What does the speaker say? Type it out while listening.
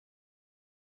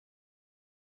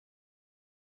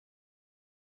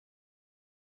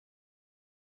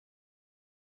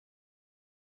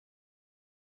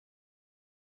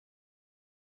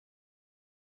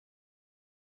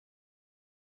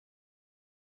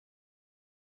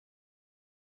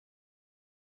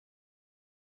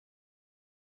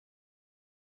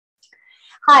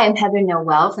Hi, I'm Heather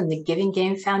Noel from the Giving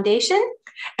Game Foundation.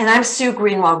 And I'm Sue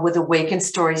Greenwald with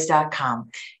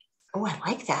awakenstories.com. Oh, I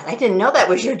like that. I didn't know that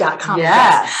was your .com.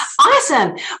 Yes.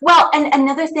 Awesome. Well, and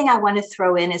another thing I want to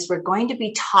throw in is we're going to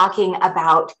be talking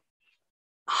about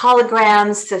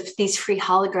holograms, these free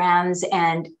holograms,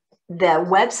 and the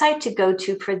website to go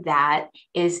to for that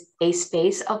is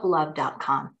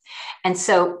aspaceoflove.com. And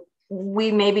so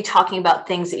we may be talking about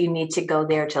things that you need to go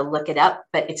there to look it up,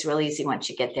 but it's really easy once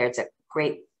you get there. It's a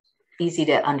great, easy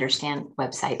to understand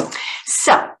website.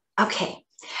 So, okay,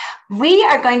 we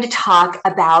are going to talk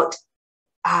about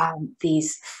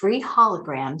these free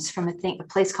holograms from a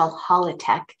place called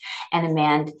HoloTech and a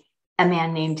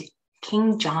man named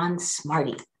King John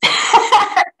Smarty.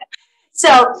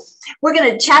 So we're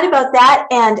going to chat about that.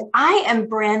 And I am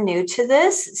brand new to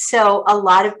this. So a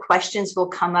lot of questions will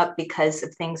come up because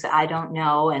of things that I don't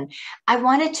know. And I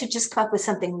wanted to just come up with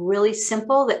something really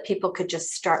simple that people could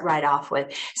just start right off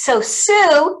with. So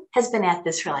Sue has been at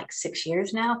this for like 6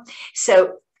 years now.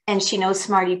 And she knows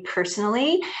Smarty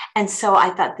personally. And so I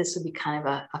thought this would be kind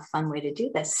of a fun way to do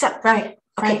this. So, right.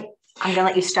 Okay. I'm going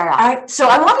to let you start off. All right. So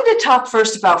I wanted to talk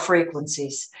first about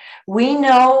frequencies. We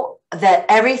know that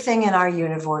everything in our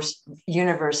universe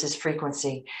is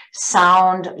frequency: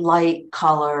 sound, light,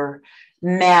 color,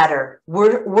 matter.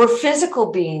 We're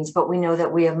physical beings, but we know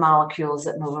that we have molecules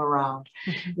that move around.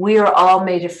 Mm-hmm. We are all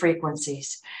made of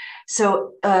frequencies.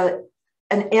 So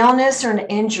an illness or an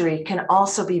injury can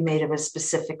also be made of a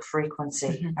specific frequency.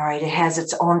 Mm-hmm. All right. It has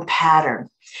its own pattern.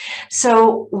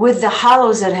 So with the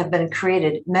holos that have been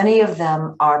created, many of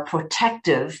them are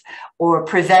protective or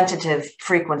preventative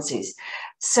frequencies.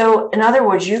 So in other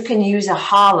words, you can use a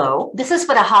holo. This is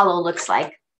what a holo looks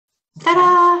like.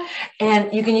 Ta-da!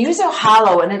 And you can use a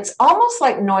holo, and it's almost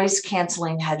like noise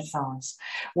canceling headphones,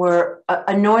 where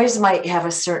a noise might have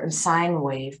a certain sine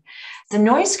wave. The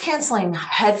noise canceling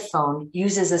headphone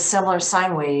uses a similar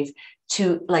sine wave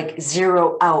to like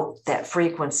zero out that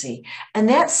frequency. And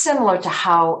that's similar to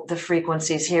how the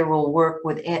frequencies here will work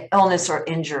with illness or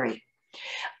injury.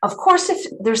 Of course, if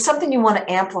there's something you want to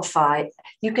amplify,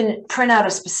 you can print out a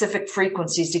specific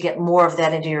frequencies to get more of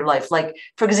that into your life. Like,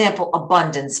 for example,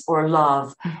 abundance or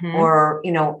love, mm-hmm. or,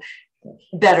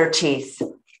 better teeth,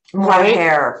 more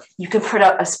hair. You can print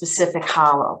out a specific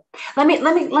holo. Let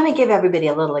me give everybody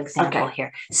a little example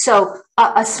here. So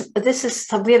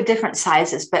we have different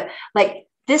sizes, but like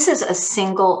this is a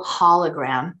single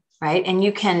hologram. Right. And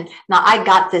you can, now I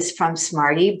got this from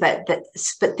Smarty, but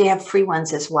they have free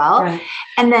ones as well. Right.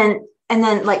 And then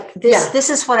like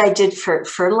this is what I did for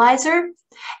fertilizer.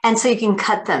 And so you can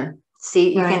cut them.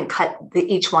 See, you can cut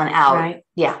each one out. Right.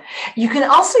 Yeah. You can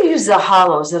also use the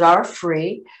holos that are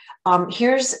free.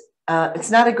 Here's, it's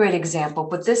not a great example,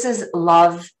 but this is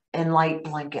Love and Light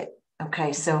Blanket.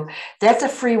 Okay. So that's a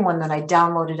free one that I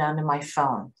downloaded onto my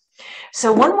phone.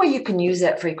 So one way you can use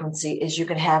that frequency is you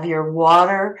can have your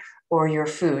water or your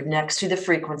food next to the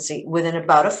frequency within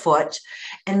about a foot,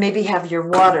 and maybe have your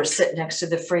water sit next to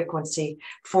the frequency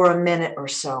for a minute or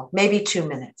so, maybe 2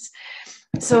 minutes.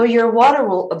 So your water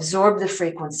will absorb the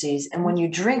frequencies, and when you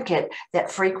drink it,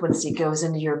 that frequency goes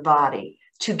into your body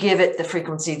to give it the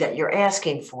frequency that you're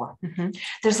asking for. Mm-hmm.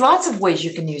 There's lots of ways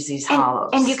you can use these holos.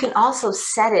 And you can also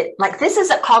set it, like this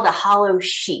is called a holo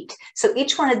sheet. So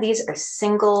each one of these are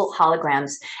single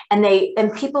holograms, and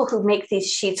people who make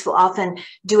these sheets will often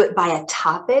do it by a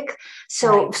topic.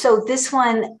 So this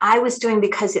one I was doing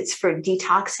because it's for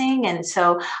detoxing. And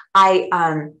so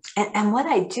and what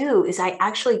I do is I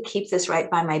actually keep this right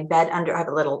by my bed I have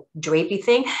a little drapey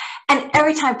thing. And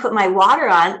every time I put my water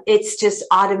on, it's just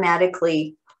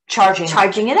automatically charging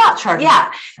it up.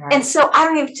 Yeah. Right. And so I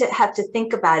don't even have to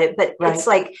think about it, but it's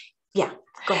like, yeah,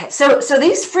 go ahead. So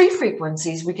these free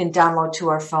frequencies we can download to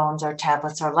our phones, our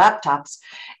tablets, our laptops,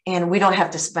 and we don't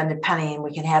have to spend a penny, and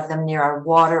we can have them near our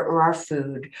water or our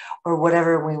food or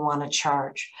whatever we want to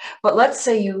charge. But let's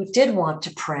say you did want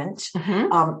to print.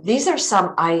 Mm-hmm. These are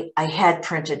some I had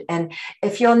printed. And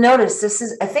if you'll notice,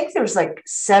 I think there's like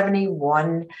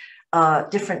 71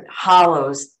 different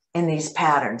holos in these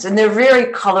patterns, and they're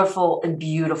very colorful and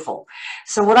beautiful.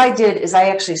 So what I did is I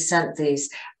actually sent these.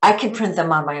 I can print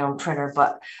them on my own printer,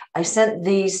 but I sent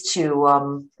these to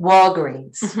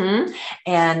Walgreens, mm-hmm.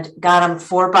 and got them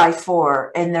 4x4,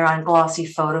 and they're on glossy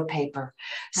photo paper.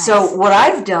 Nice. So what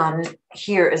I've done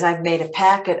here is I've made a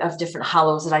packet of different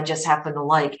holos that I just happen to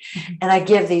like, mm-hmm. and I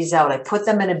give these out. I put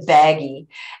them in a baggie,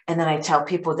 and then I tell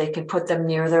people they can put them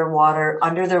near their water,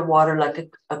 under their water,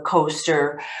 like a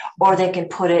coaster, or they can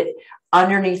put it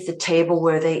underneath the table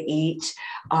where they eat.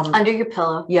 Under your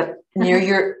pillow. Yep. Near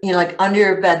your, like under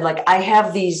your bed. Like I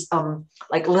have these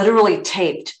like literally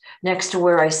taped next to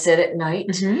where I sit at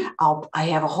night. I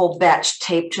have a whole batch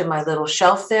taped to my little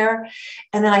shelf there.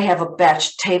 And then I have a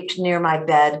batch taped near my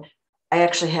bed. I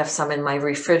actually have some in my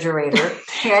refrigerator.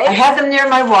 I have them near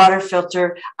my water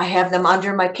filter. I have them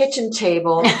under my kitchen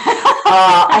table.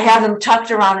 I have them tucked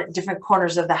around at different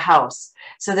corners of the house.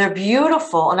 So they're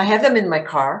beautiful. And I have them in my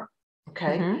car.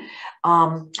 Okay.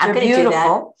 They're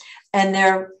beautiful. And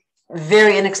they're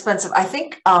very inexpensive. I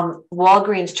think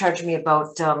Walgreens charged me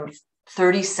about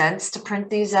 30 cents to print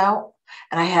these out.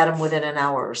 And I had them within an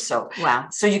hour or so. Wow.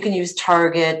 So you can use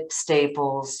Target,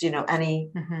 Staples, any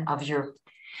of your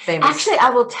famous. Actually,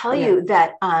 I will tell you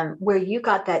that where you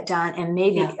got that done, and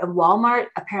maybe Walmart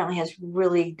apparently has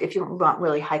really, if you want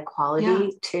really high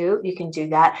quality too, you can do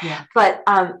that. Yeah. But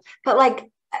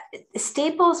like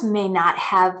Staples may not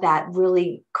have that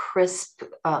really crisp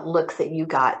look that you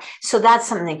got. So that's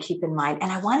something to keep in mind.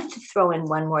 And I wanted to throw in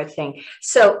one more thing.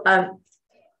 So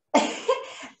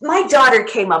my daughter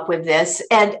came up with this.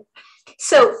 And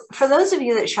so for those of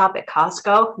you that shop at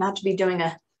Costco, not to be doing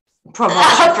a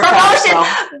promotion,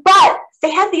 but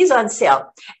they had these on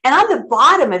sale, and on the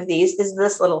bottom of these is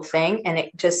this little thing, and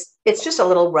it's just a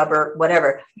little rubber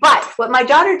whatever. But what my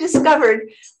daughter discovered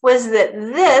was that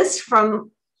this from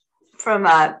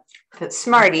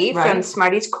Smarty, from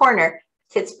Smarty's Corner,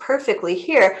 fits perfectly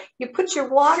here. You put your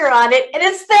water on it and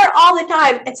it's there all the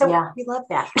time, and so we love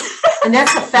that. And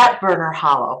that's a fat burner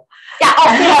holo.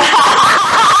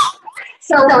 Yeah.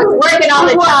 So it's working all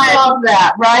the time. I love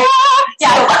that, right?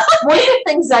 Yeah. So one of the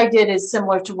things I did is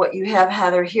similar to what you have,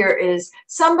 Heather, here is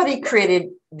somebody created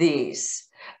these.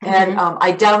 And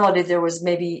I downloaded, there was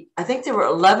I think there were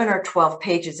 11 or 12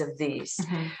 pages of these.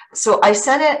 So I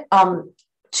sent it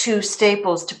to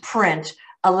Staples to print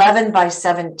 11 by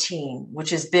 17,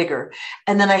 which is bigger.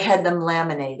 And then I had them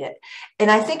laminate it. And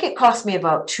I think it cost me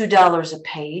about $2 a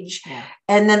page. Yeah.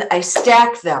 And then I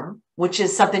stacked them, which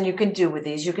is something you can do with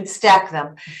these. You can stack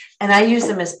them. And I use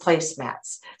them as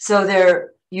placemats. So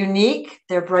they're unique,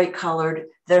 they're bright colored,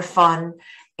 they're fun.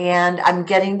 And I'm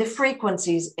getting the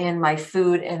frequencies in my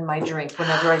food and my drink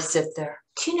whenever I sit there.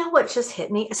 Do you know what just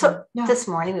hit me? So this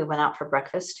morning we went out for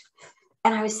breakfast.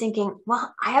 And I was thinking,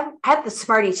 well, I have the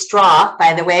Smarty straw,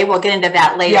 by the way. We'll get into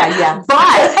that later. Yeah. But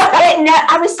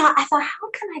I thought, how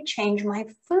can I change my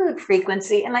food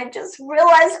frequency? And I just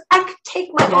realized I could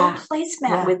take my own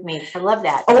placemat with me. I love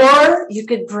that. Or you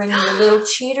could bring your little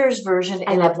cheaters version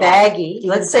in a baggie.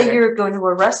 Let's say you're going to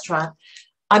a restaurant.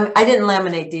 I didn't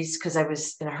laminate these because I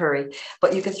was in a hurry,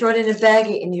 but you can throw it in a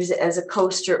baggie and use it as a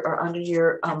coaster or under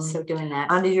your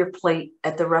under your plate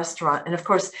at the restaurant. And of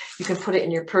course, you can put it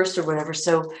in your purse or whatever.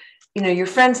 So, your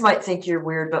friends might think you're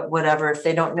weird, but whatever. If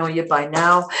they don't know you by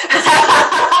now,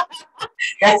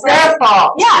 that's their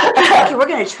fault. Yeah. Okay, we're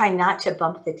going to try not to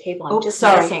bump the table. I'm just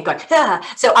sorry.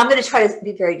 So I'm going to try to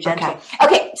be very gentle.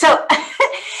 Okay. So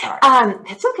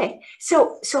that's okay.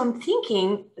 So I'm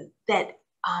thinking that.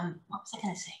 What was I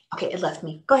going to say? Okay, it left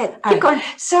me. Go ahead. Keep going.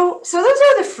 So those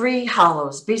are the free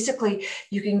holos. Basically,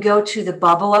 you can go to the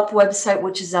Bubble Up website,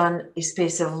 which is on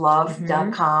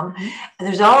aspaceoflove.com. And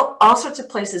there's all sorts of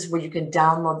places where you can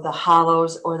download the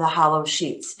holos or the holo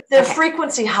sheets. They're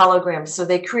frequency holograms, so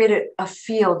they create a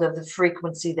field of the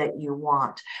frequency that you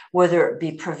want, whether it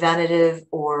be preventative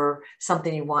or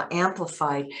something you want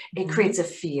amplified. It creates a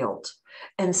field.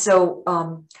 And so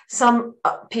some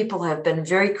people have been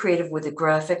very creative with the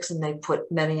graphics, and they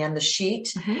put many on the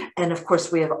sheet. And of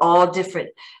course, we have all different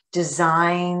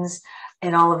designs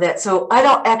and all of that. So I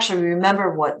don't actually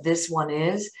remember what this one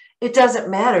is. It doesn't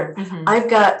matter. I've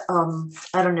got,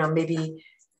 I don't know, maybe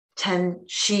 10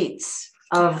 sheets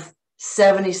of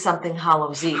 70 something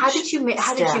holos each. How did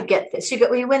you get this?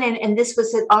 You went in and this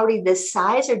was already this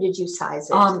size, or did you size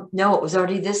it? No, it was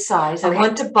already this size. I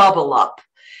went to Bubble Up.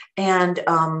 And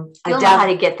I know how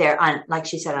to get there on, like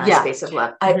she said, on Space of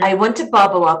Love. I went to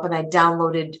Bubble Up and I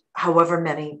downloaded however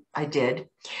many I did,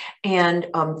 and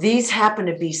these happen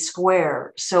to be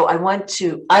square. So I went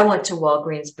to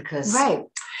Walgreens because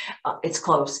it's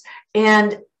close,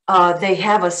 and they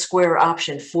have a square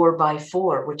option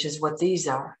 4x4, which is what these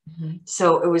are.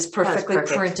 So it was perfectly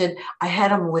printed. I had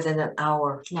them within an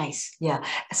hour. Nice. Yeah.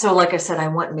 So like I said, I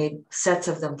went and made sets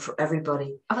of them for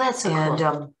everybody. Oh, that's so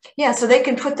cool. Yeah, so they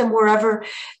can put them wherever.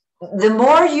 The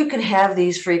more you can have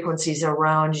these frequencies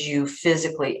around you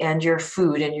physically and your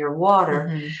food and your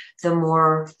water, the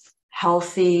more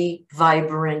healthy,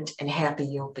 vibrant, and happy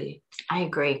you'll be. I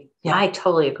agree. Yeah, I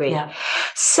totally agree. Yeah.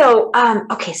 So,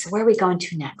 okay, so where are we going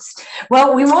to next?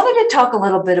 Well, we wanted to talk a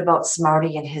little bit about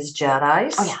Smarty and his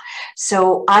Jedis. Oh, yeah.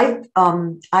 So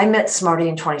I met Smarty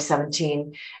in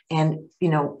 2017, and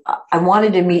I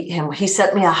wanted to meet him. He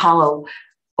sent me a holo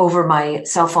over my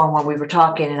cell phone while we were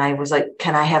talking, and I was like,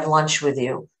 can I have lunch with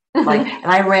you? Like,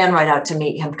 and I ran right out to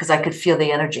meet him because I could feel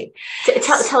the energy.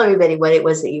 Tell everybody what it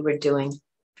was that you were doing.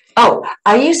 Oh,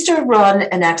 I used to run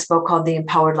an expo called the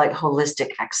Empowered Light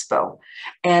Holistic Expo.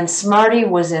 And Smarty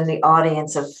was in the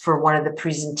audience for one of the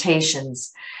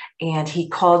presentations. And he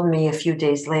called me a few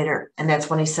days later. And that's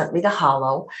when he sent me the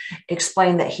holo,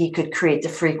 explained that he could create the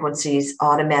frequencies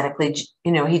automatically.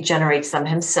 You know, he generates them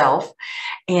himself.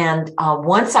 And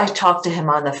once I talked to him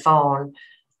on the phone,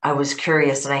 I was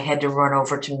curious and I had to run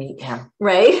over to meet him.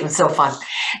 Right. It was so fun.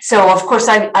 So, of course,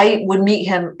 I would meet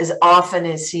him as often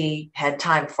as he had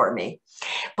time for me.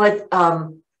 But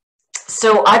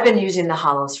so I've been using the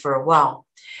holos for a while.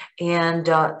 And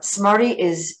Smarty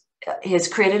he has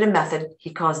created a method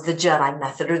he calls the Jedi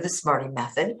method or the Smarty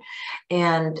method.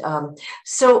 And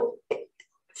so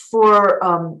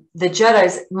for the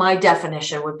Jedis, my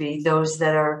definition would be those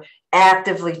that are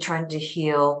actively trying to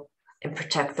heal and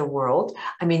protect the world.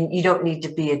 I mean, you don't need to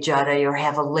be a Jedi or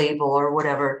have a label or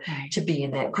whatever to be in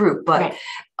that group. But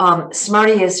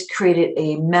Smarty has created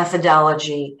a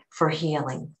methodology for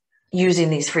healing using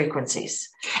these frequencies.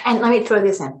 And let me throw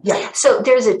this in. Yeah. So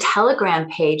there's a Telegram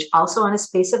page also on A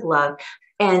Space of Love.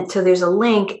 And so there's a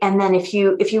link. And then if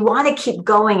you want to keep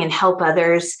going and help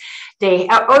others,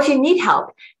 or if you need help,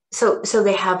 so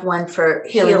they have one for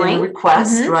healing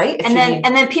requests, right? And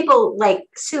then people like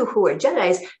Sue, who are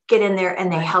Jedis, get in there and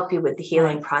they help you with the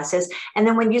healing process. And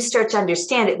then when you start to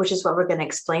understand it, which is what we're going to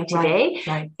explain today,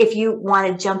 if you want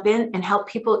to jump in and help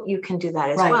people, you can do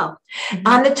that as well.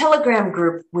 On the Telegram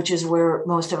group, which is where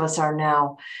most of us are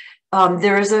now,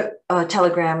 there is a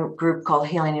Telegram group called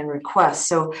Healing and Requests.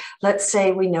 So let's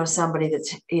say we know somebody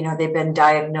that's, you know, they've been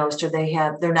diagnosed or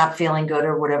they're not feeling good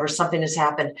or whatever, something has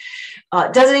happened.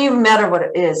 It doesn't even matter what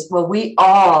it is. Well, we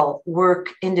all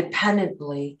work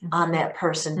independently on that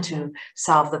person to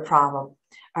solve the problem.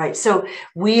 All right, so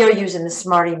we are using the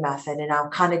Smarty method, and I'll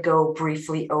kind of go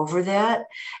briefly over that.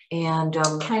 And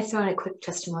can I throw in a quick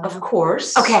testimonial? Of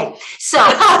course. Okay, so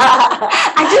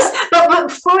but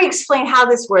before we explain how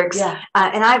this works, and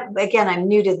I'm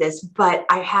new to this, but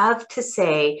I have to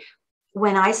say,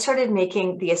 when I started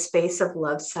making the A Space of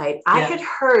Love site, I had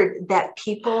heard that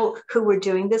people who were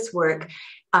doing this work,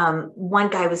 one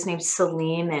guy was named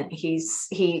Salim, and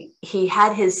he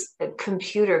had his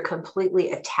computer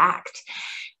completely attacked.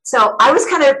 So I was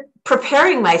kind of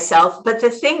preparing myself, but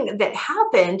the thing that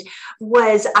happened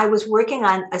was I was working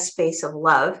on A Space of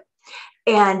Love,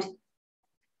 and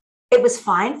it was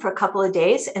fine for a couple of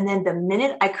days. And then the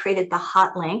minute I created the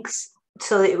hot links,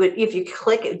 so that it would, if you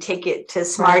click, it would take it to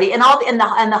Smarty and all and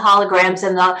the holograms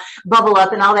and the bubble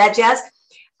up and all that jazz.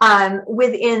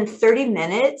 Within 30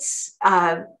 minutes,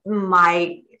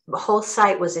 my whole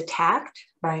site was attacked.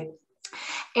 Right.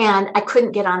 And I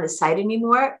couldn't get on the site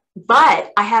anymore.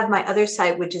 But I have my other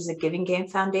site, which is a Giving Game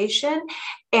Foundation.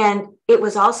 And it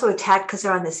was also attacked because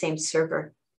they're on the same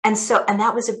server. And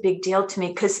that was a big deal to me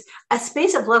because A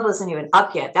Space of Love wasn't even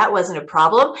up yet. That wasn't a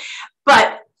problem.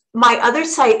 But my other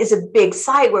site is a big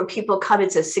site where people come.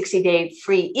 It's a 60-day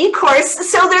free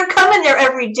e-course. So they're coming there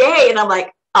every day. And I'm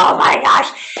like, oh my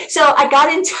gosh. So I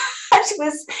got in touch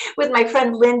with my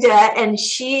friend Linda, and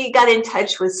she got in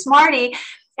touch with Smarty.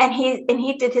 And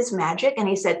he did his magic, and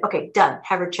he said, okay, done,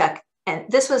 have her check. And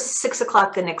this was 6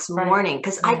 o'clock the next morning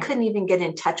because I couldn't even get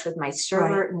in touch with my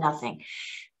server, nothing.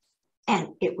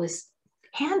 And it was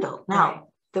handled. Now,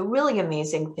 the really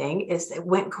amazing thing is it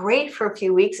went great for a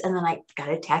few weeks, and then I got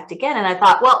attacked again. And I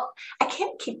thought, well, I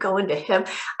can't keep going to him.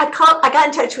 I got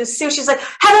in touch with Sue. She's like,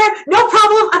 Heather, no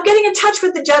problem. I'm getting in touch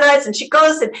with the Jedis. And she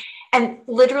goes and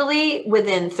literally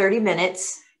within 30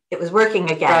 minutes, it was working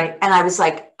again. And I was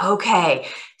like, okay.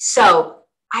 So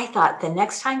I thought the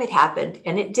next time it happened,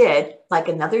 and it did, like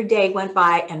another day went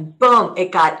by and boom,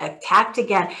 it got attacked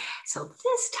again. So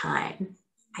this time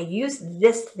I used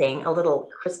this thing, a little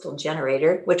crystal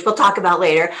generator, which we'll talk about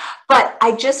later. But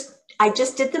I just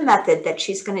did the method that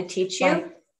she's going to teach you.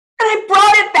 And I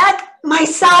brought it back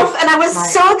myself. And I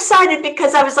was so excited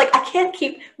because I was like, I can't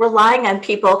keep relying on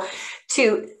people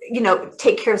to,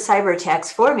 take care of cyber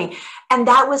attacks for me. And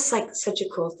that was like such a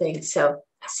cool thing. So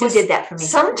Sue did that for me.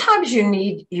 Sometimes you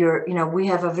need we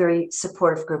have a very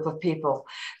supportive group of people.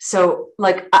 So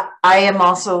like I am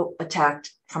also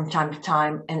attacked from time to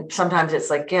time. And sometimes it's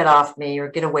like, get off me or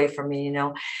get away from me,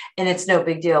 and it's no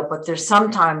big deal. But there's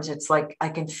sometimes it's like, I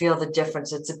can feel the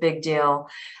difference. It's a big deal.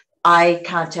 I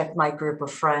contact my group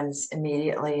of friends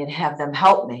immediately and have them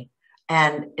help me.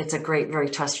 And it's a great, very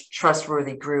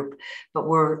trustworthy group, but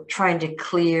we're trying to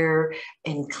clear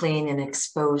and clean and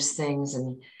expose things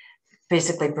and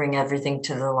basically bring everything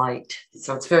to the light.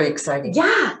 So it's very exciting.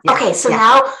 Yeah. Okay. So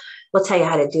now we'll tell you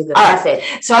how to do the method.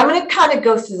 Right. So I'm going to kind of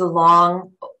go through the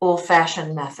long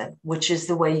old-fashioned method, which is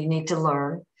the way you need to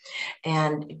learn,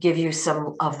 and give you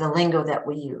some of the lingo that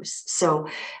we use. So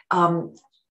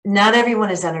not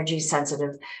everyone is energy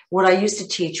sensitive. What I used to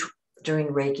teach during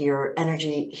Reiki or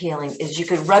energy healing is you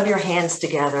could rub your hands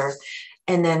together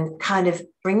and then kind of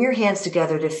bring your hands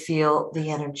together to feel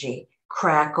the energy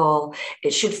crackle.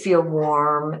 It should feel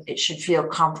warm. It should feel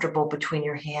comfortable between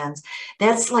your hands.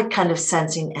 That's like kind of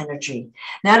sensing energy.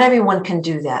 Not everyone can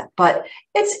do that, but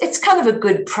it's kind of a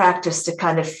good practice to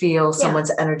kind of feel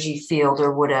someone's energy field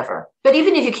or whatever. But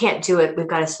even if you can't do it, we've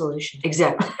got a solution.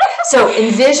 Exactly. So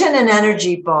envision an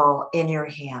energy ball in your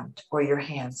hand or your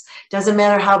hands. Doesn't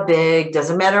matter how big,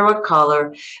 doesn't matter what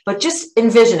color, but just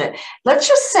envision it. Let's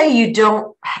just say you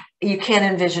can't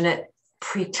envision it.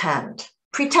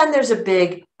 Pretend there's a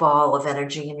big ball of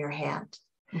energy in your hand.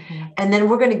 Mm-hmm. And then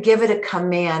we're going to give it a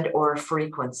command or a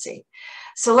frequency.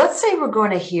 So let's say we're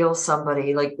going to heal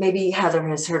somebody, like maybe Heather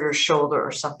has hurt her shoulder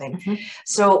or something. Mm-hmm.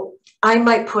 So I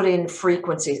might put in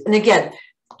frequencies. And again,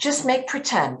 just make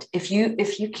pretend. If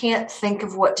you can't think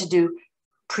of what to do,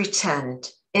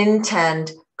 pretend,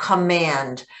 intend,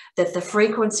 command that the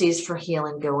frequencies for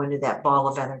healing go into that ball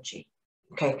of energy.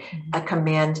 Okay. Mm-hmm. I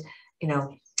command,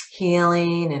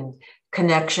 healing and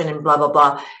connection and blah, blah,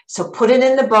 blah. So put it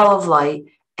in the ball of light.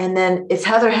 And then if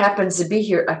Heather happens to be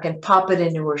here, I can pop it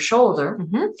into her shoulder.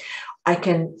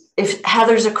 Mm-hmm. If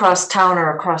Heather's across town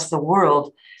or across the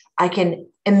world, I can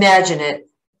imagine it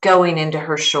going into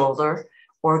her shoulder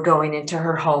or going into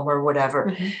her home or whatever.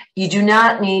 Mm-hmm. You do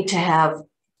not need to have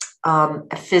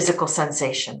a physical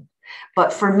sensation.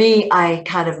 But for me, I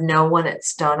kind of know when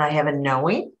it's done. I have a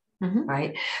knowing, mm-hmm.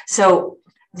 right? So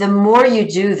the more you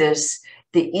do this,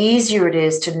 the easier it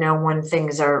is to know when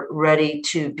things are ready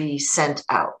to be sent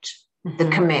out, mm-hmm. the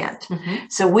command. Mm-hmm.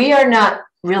 So we are not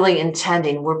really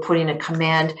intending, we're putting a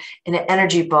command in an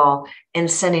energy ball and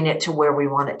sending it to where we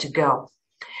want it to go.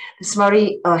 The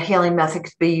Smarty healing method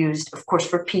could be used, of course,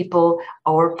 for people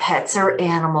or pets or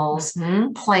animals,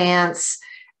 mm-hmm. plants,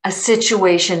 a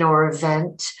situation or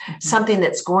event, mm-hmm. something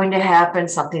that's going to happen,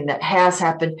 something that has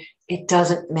happened. It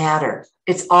doesn't matter.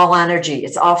 It's all energy.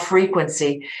 It's all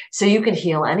frequency. So you can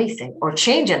heal anything or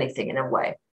change anything in a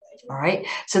way. All right.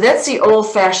 So that's the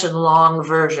old-fashioned long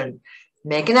version.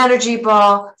 Make an energy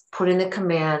ball, put in the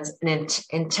commands, and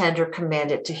intend or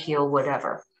command it to heal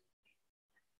whatever.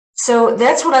 So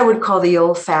that's what I would call the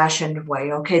old-fashioned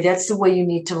way. Okay, that's the way you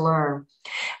need to learn.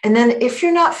 And then if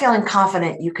you're not feeling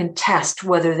confident, you can test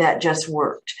whether that just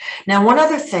worked. Now, one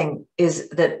other thing is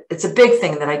that it's a big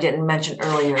thing that I didn't mention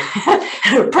earlier,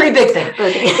 a pretty big thing,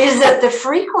 is that the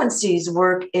frequencies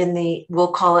work in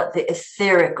we'll call it the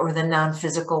etheric or the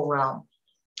non-physical realm.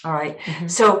 All right. Mm-hmm.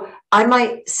 So I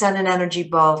might send an energy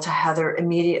ball to Heather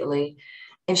immediately,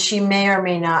 and she may or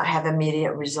may not have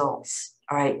immediate results.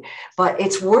 All right. But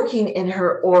it's working in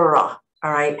her aura.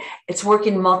 All right. It's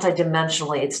working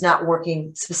multidimensionally. It's not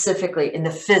working specifically in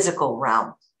the physical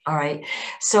realm. All right.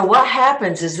 So what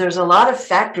happens is there's a lot of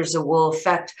factors that will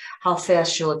affect how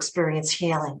fast you'll experience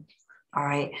healing. All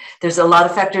right. There's a lot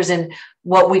of factors in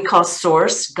what we call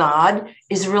source. God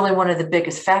is really one of the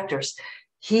biggest factors.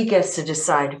 He gets to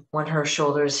decide when her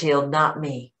shoulder is healed, not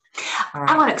me. All right.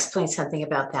 I want to explain something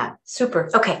about that. Super.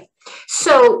 Okay.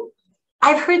 So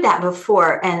I've heard that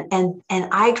before, and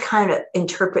I kind of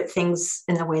interpret things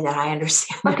in the way that I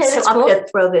understand. Okay, so I'm cool. going to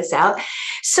throw this out.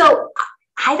 So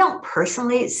I don't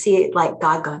personally see it like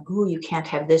God going, "Ooh, you can't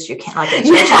have this, you can't like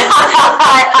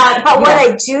that." But what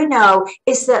I do know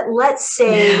is that let's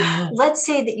say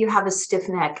that you have a stiff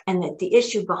neck, and that the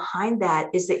issue behind that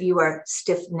is that you are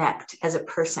stiff-necked as a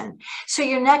person. So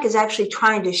your neck is actually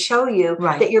trying to show you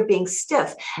that you're being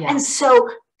stiff, and so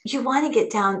you want to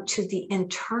get down to the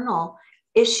internal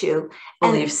issue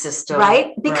belief system,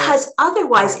 right? Because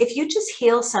otherwise, if you just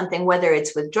heal something, whether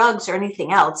it's with drugs or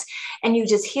anything else, and you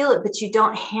just heal it, but you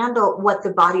don't handle what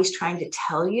the body's trying to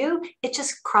tell you, it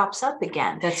just crops up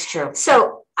again. That's true.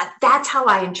 So that's how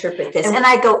I interpret this. And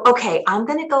I go, okay, I'm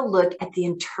going to go look at the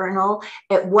internal,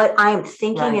 at what I'm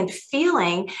thinking and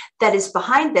feeling that is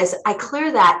behind this. I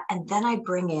clear that, and then I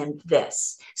bring in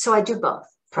this. So I do both.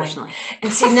 Personally.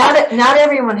 And see, not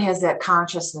everyone has that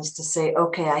consciousness to say,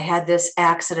 okay, I had this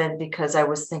accident because I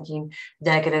was thinking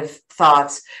negative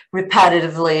thoughts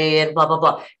repetitively and blah, blah,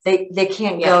 blah. They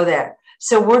can't go there.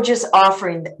 So we're just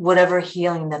offering whatever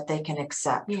healing that they can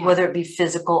accept, whether it be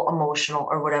physical, emotional,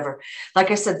 or whatever. Like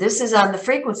I said, this is on the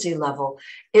frequency level.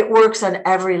 It works on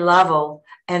every level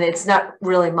And it's not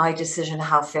really my decision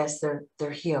how fast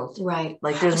they're healed. Right.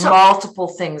 Like there's multiple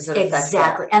things that affect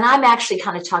exactly. that. And I'm actually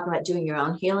kind of talking about doing your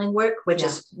own healing work, which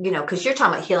is, you know, because you're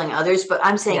talking about healing others, but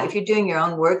I'm saying if you're doing your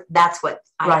own work, that's what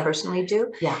I personally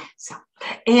do. Yeah. So,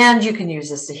 and you can use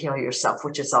this to heal yourself,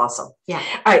 which is awesome. Yeah.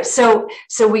 All right. So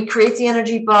we create the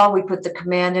energy ball, we put the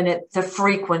command in it, the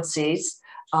frequencies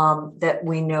that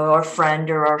we know our friend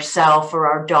or ourself or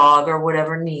our dog or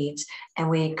whatever needs, and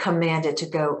we command it to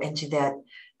go into that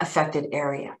affected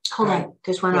area. Hold on.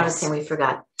 There's one other thing we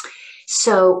forgot.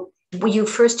 So will you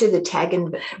first do the tag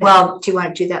and well, do you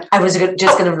want to do that? I was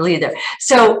just going to lead there.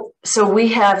 So we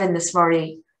have in the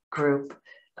Smarty group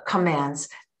commands,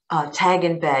 tag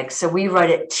and beg. So we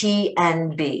write it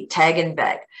TNB, tag and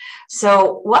beg.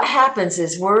 So what happens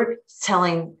is we're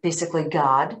telling basically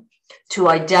God to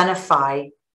identify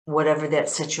whatever that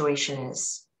situation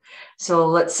is. So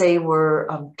let's say we're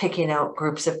picking out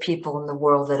groups of people in the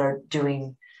world that are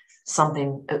doing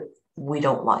something we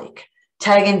don't like.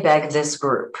 Tag and beg this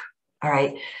group. All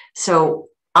right. So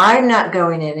I'm not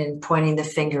going in and pointing the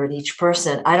finger at each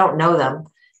person. I don't know them.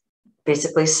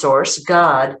 Basically, source,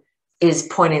 God, is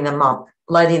pointing them up,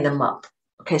 lighting them up.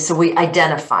 Okay. So we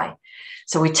identify.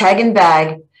 So we tag and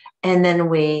beg, and then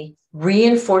we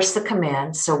reinforce the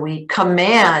command. So we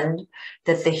command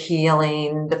that the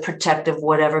healing, the protective,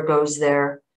 whatever goes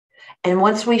there. And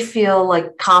once we feel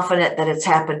like confident that it's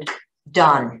happened,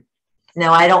 done.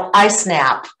 Now I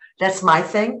snap. That's my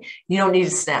thing. You don't need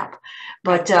to snap.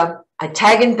 But I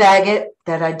tag and bag it,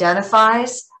 that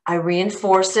identifies. I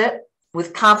reinforce it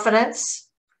with confidence.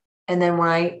 And then when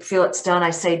I feel it's done,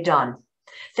 I say done.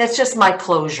 That's just my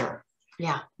closure.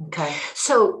 Yeah. Okay.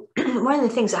 So one of the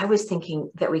things I was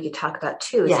thinking that we could talk about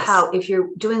too is how if you're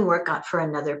doing work for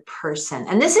another person,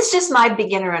 and this is just my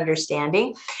beginner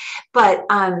understanding, but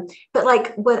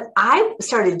like what I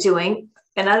started doing,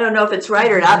 and I don't know if it's right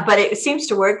or not, but it seems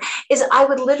to work, is I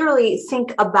would literally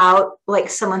think about like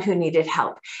someone who needed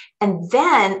help. And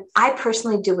then I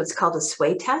personally do what's called a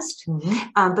sway test.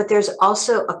 But there's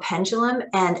also a pendulum,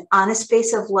 and on a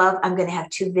space of love, I'm going to have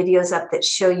 2 videos up that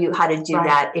show you how to do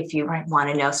that if you want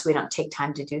to know, so we don't take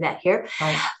time to do that here.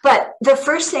 But the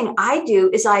first thing I do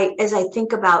is I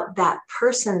think about that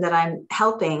person that I'm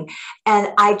helping,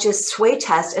 and I just sway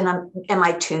test, and am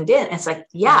I tuned in? And it's like,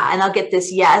 yeah, and I'll get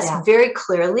this yes very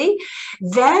clearly.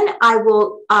 Then I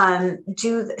will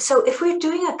so if we're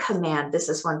doing a command, this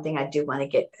is one thing I do want to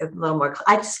get a little more.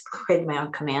 I just created my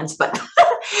own commands, but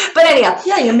anyhow,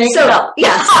 you make it up.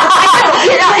 Yeah,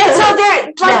 and so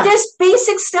there, like there's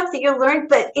basic stuff that you learn,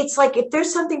 but it's like if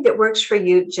there's something that works for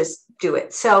you, just do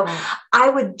it. So I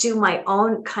would do my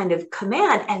own kind of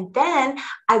command, and then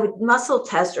I would muscle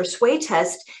test or sway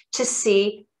test to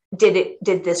see, did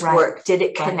this work? Did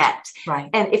it connect?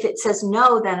 And if it says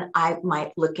no, then I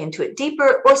might look into it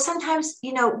deeper. Or sometimes,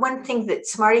 you know, one thing that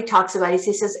Smarty talks about is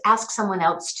he says, ask someone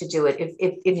else to do it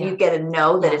if you get a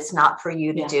no that it's not for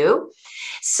you to do.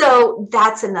 So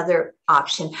that's another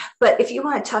option. But if you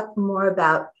want to talk more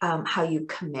about how you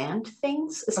command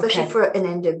things, especially for an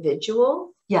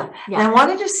individual. And I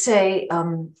wanted to say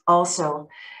also,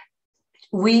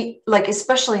 we like,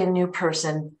 especially a new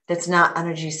person that's not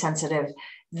energy sensitive,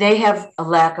 they have a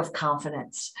lack of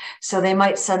confidence. So they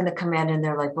might send the command and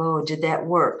they're like, oh, did that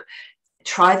work?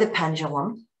 Try the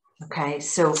pendulum. Okay.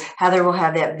 So Heather will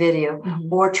have that video,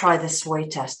 or try the sway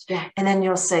test. And then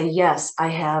you'll say, yes, I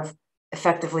have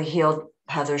effectively healed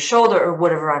Heather's shoulder or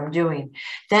whatever I'm doing.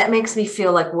 That makes me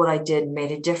feel like what I did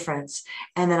made a difference.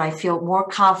 And then I feel more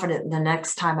confident the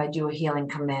next time I do a healing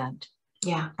command.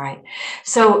 Right.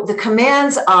 So the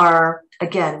commands are,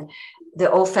 again, the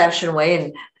old fashioned way.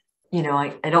 And you know,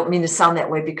 I don't mean to sound that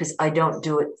way because I don't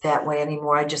do it that way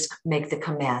anymore. I just make the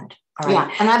command. All right.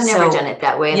 And I've never done it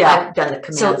that way. And I've done the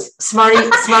commands. So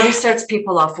Smarty starts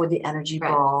people off with the energy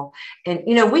ball. And,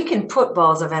 you know, we can put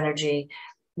balls of energy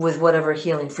with whatever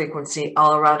healing frequency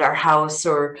all around our house,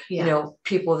 or, you know,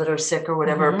 people that are sick or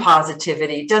whatever,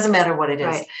 positivity. It doesn't matter what it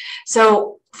is.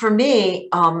 So for me,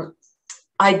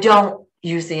 I don't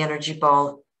use the energy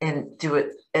ball and do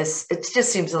it as it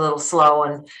just seems a little slow,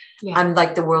 and I'm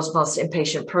like the world's most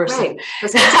impatient person.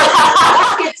 Let's get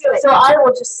to it. So I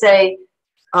will just say,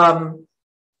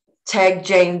 tag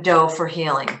Jane Doe for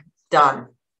healing. Done.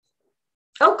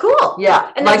 Oh, cool.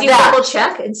 Yeah. And then like you double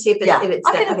check and see if it's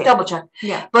I can double check.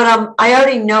 But I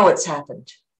already know it's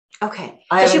happened. Okay.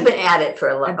 Because you've been at it for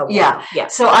a while. Yeah.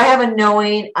 So I have a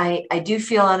knowing. I do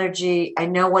feel energy. I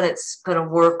know when it's going to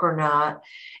work or not.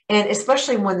 And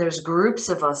especially when there's groups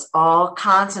of us all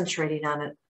concentrating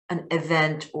on an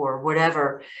event or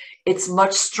whatever, it's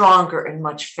much stronger and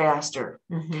much faster.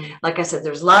 Like I said,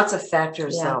 there's lots of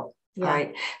factors though. Yeah. All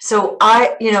right. So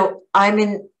I'm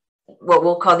in what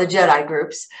we'll call the Jedi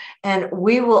groups, and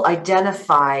we will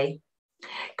identify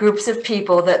groups of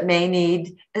people that may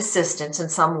need assistance in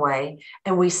some way,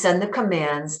 and we send the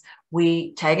commands,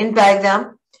 we tag and bag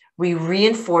them, we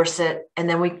reinforce it, and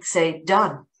then we say,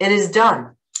 done. It is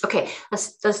done. Okay,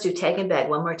 let's do tag and bag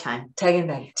one more time. Tag and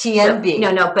bag. TNB.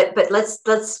 No, but let's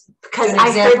because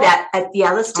I heard that.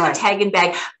 Let's do a tag and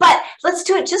bag, but let's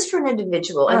do it just for an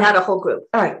individual and not a whole group.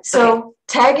 All right. So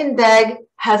tag and bag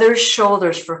Heather's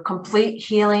shoulders for complete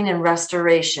healing and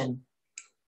restoration.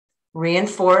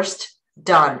 Reinforced,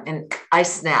 done, and I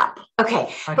snap.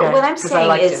 Okay. But what I'm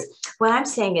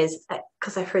saying is,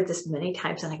 because I've heard this many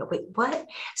times, and I go, wait, what?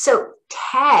 So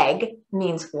tag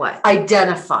means what?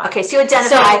 Identify. Okay, so you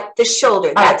identify the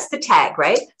shoulder. That's the tag,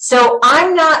 right? So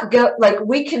I'm not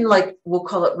we can we'll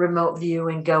call it remote view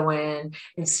and go in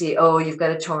and see, oh, you've got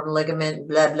a torn ligament,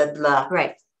 blah, blah, blah.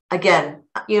 Right. Again,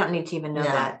 you don't need to even know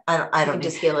that. I don't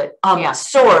just heal it.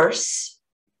 Source,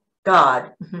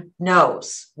 God,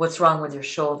 knows what's wrong with your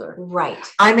shoulder. Right.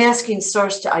 I'm asking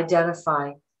Source to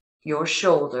identify your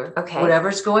shoulder. Okay.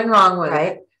 Whatever's going wrong with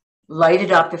it. Light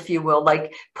it up, if you will.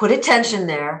 Put attention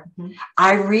there.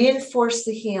 I reinforce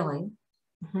the healing,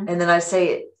 and then I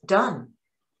say, done.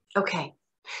 Okay.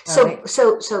 So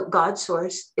God's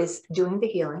Source is doing the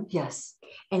healing. Yes.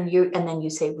 And then you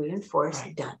say reinforce,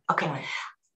 done. Okay. Right.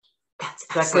 That's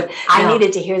excellent. I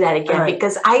needed to hear that again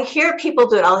because I hear people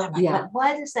do it all the time. Yeah. But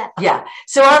what is that? Yeah.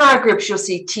 So on our groups, you'll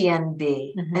see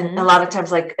TNB. And a lot of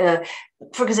times,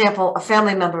 for example, a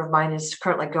family member of mine is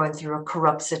currently going through a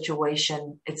corrupt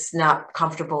situation. It's not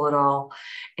comfortable at all.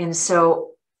 And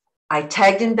so I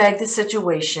tagged and bagged the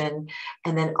situation,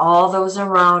 and then all those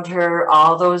around her,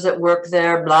 all those that work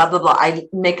there, blah, blah, blah. I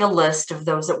make a list of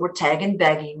those that were tag and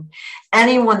begging,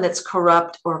 anyone that's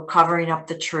corrupt or covering up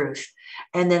the truth.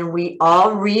 And then we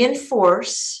all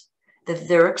reinforce that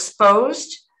they're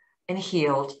exposed and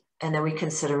healed, and then we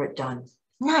consider it done.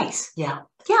 Nice. Yeah.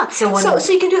 Yeah. So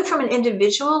you can do it from an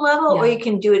individual level, or you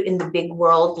can do it in the big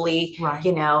worldly,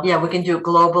 Yeah, we can do it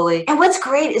globally. And what's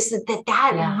great is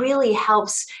that really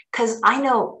helps, because I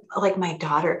know, my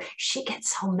daughter, she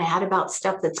gets so mad about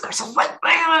stuff that's going, so what,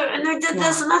 and they did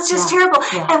this, and that's just terrible.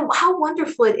 Yeah. And how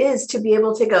wonderful it is to be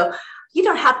able to go, you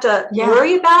don't have to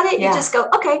worry about it. You just go,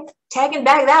 okay, tag and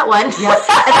bag that one. Yeah. And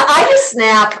I just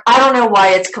snap. I don't know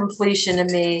why it's completion to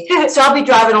me. So I'll be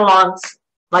driving along,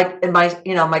 and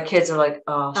my kids are like,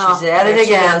 oh, she's at it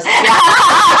again.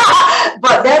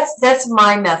 But that's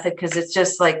my method, because it's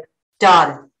just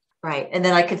done. Right. And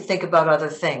then I can think about other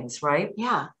things, right?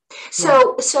 Yeah.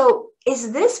 So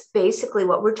is this basically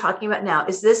what we're talking about now?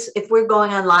 Is this, if we're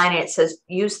going online and it says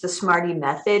use the Smarty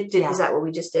method, is that what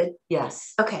we just did?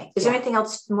 Yes. Okay. Is there anything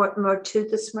else more to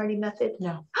the Smarty method?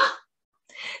 No.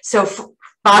 So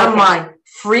bottom line,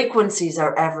 frequencies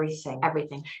are everything.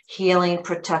 Everything. Healing,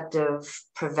 protective,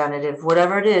 preventative,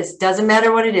 whatever it is. Doesn't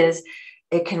matter what it is.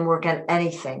 It can work on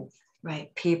anything.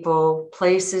 Right. People,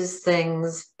 places,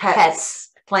 things, pets,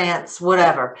 plants,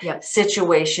 whatever. Yep.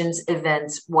 Situations,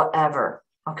 events, whatever.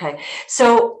 Okay.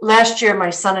 So last year,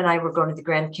 my son and I were going to the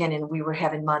Grand Canyon. We were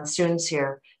having monsoons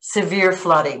here, severe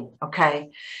flooding. Okay.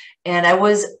 And I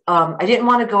didn't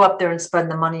want to go up there and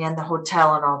spend the money on the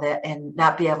hotel and all that and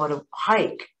not be able to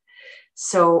hike.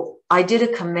 So I did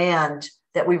a command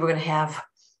that we were going to have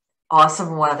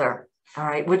awesome weather. All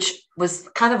right. Which was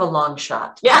kind of a long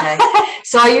shot. Yeah. Okay?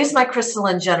 So I used my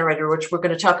crystalline generator, which we're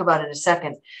going to talk about in a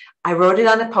second. I wrote it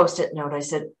on a Post-it note. I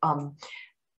said,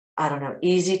 I don't know,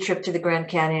 easy trip to the Grand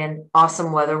Canyon,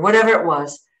 awesome weather, whatever it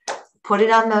was. Put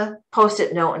it on the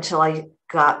Post-it note until I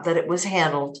got that it was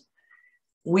handled.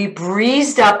 We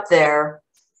breezed up there.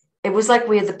 It was like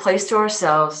we had the place to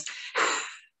ourselves.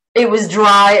 It was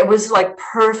dry. It was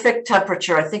perfect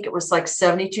temperature. I think it was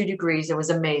 72 degrees. It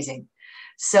was amazing.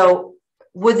 So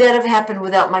would that have happened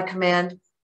without my command?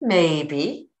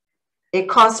 Maybe. It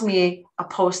cost me a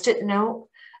Post-it note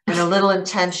and a little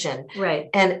intention. Right.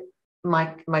 And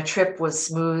my trip was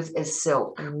smooth as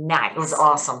silk. Nice. It was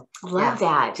awesome. Love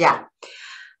that. Yeah.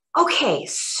 Okay,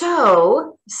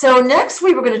 so next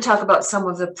we were going to talk about some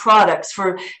of the products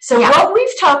what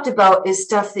we've talked about is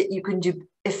stuff that you can do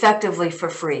effectively for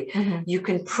free. You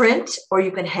can print, or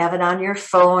you can have it on your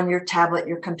phone, your tablet,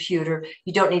 your computer.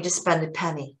 You don't need to spend a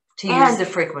penny to use the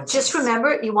frequency. Just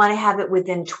remember, you want to have it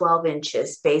within 12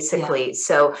 inches, basically. Yeah.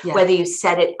 So whether you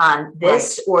set it on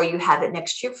this or you have it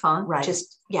next to your phone,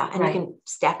 you can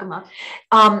stack them up.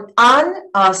 On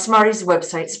Smarty's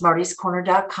website,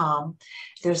 smartyscorner.com,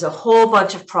 There's a whole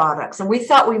bunch of products, and we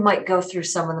thought we might go through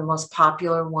some of the most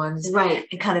popular ones, right,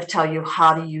 and kind of tell you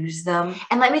how to use them.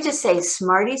 And let me just say,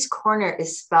 Smarty's Corner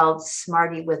is spelled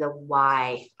Smarty with a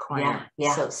Y corner.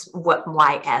 Yeah. So what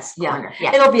YS corner?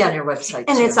 Yeah. It'll be on your website,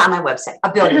 and too. It's on my website.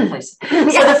 A billion places. So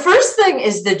the first thing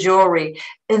is the jewelry,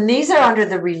 and these are under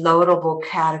the reloadable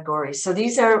category. So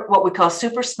these are what we call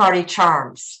Super Smarty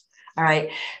charms. All right.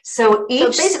 So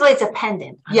basically it's a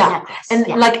pendant. And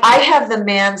like I have the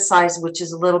man size, which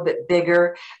is a little bit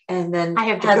bigger. And then I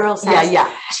have the girl size.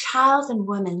 Child and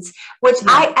women's, which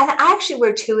I actually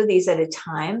wear 2 of these at a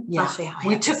time. Yeah.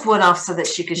 We took one off so that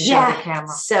she could show the camera.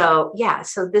 So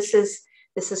so this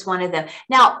is one of them.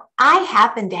 Now I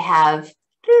happen to have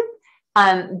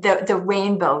the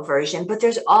rainbow version, but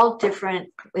there's all different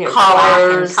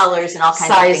colors and all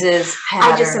kinds sizes, of things.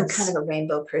 Patterns. I just am kind of a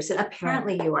rainbow person.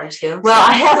 Apparently you are too. Well,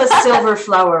 I have a silver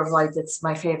flower of light that's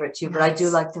my favorite too, but I do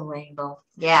like the rainbow.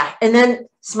 Yeah. And then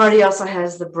Smarty also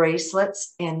has the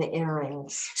bracelets and the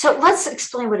earrings. So let's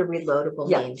explain what a reloadable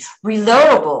means.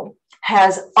 Reloadable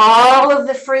has all of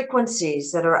the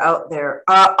frequencies that are out there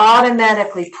are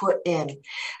automatically put in.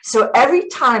 So every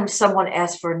time someone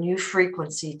asks for a new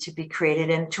frequency to be created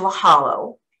into a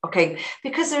holo, okay,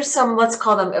 because there's some, let's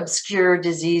call them obscure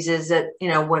diseases that,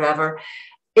 whatever,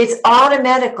 it's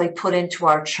automatically put into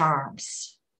our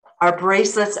charms. Our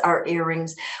bracelets, our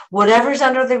earrings, whatever's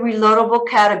under the reloadable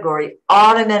category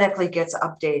automatically gets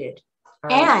updated.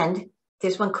 Right? And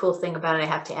there's one cool thing about it I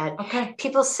have to add. Okay.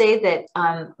 People say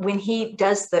that when he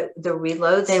does the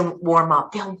reloads, they warm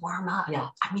up. They'll warm up. Yeah.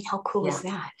 I mean, how cool is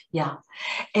that? Yeah.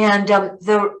 And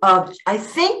I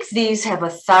think these have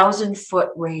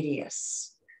 1,000-foot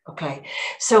radius. Okay.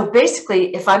 So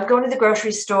basically, if I'm going to the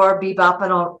grocery store,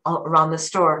 bebopping around the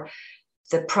store,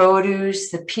 the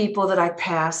produce, the people that I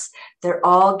pass, they're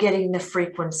all getting the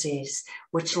frequencies,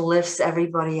 which lifts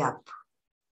everybody up.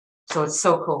 So it's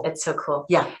so cool. It's so cool.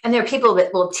 Yeah. And there are people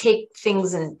that will take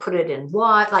things and put it in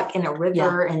water, like in a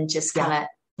river, and just kind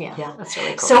of, that's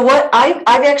really cool. So what I've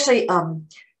actually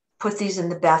put these in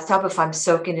the bathtub if I'm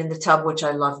soaking in the tub, which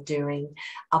I love doing.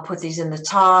 I'll put these in the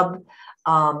tub.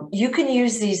 You can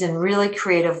use these in really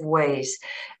creative ways.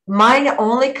 Mine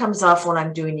only comes off when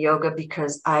I'm doing yoga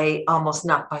because I almost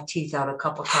knocked my teeth out a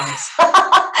couple times.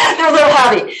 They're a little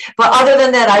heavy, but other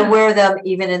than that, I wear them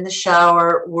even in the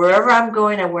shower. Wherever I'm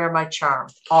going, I wear my charm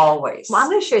always. Well, I'm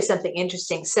going to show you something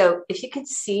interesting. So if you can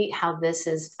see how this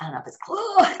is, I don't know if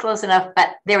it's close enough,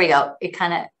 but there we go. It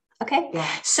kind of, okay. Yeah.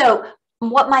 So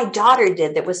what my daughter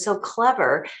did that was so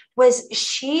clever was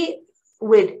she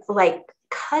would like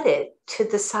cut it to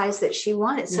the size that she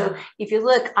wanted. So if you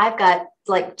look, I've got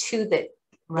like 2 that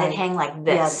hang like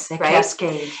this, they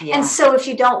cascade. Yeah. And so if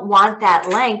you don't want that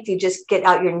length, you just get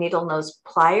out your needle nose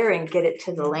plier and get it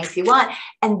to the length you want.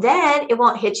 And then it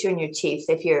won't hit you in your teeth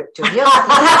if you're doing yoga. Well,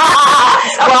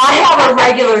 I have a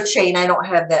regular chain. I don't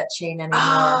have that chain anymore.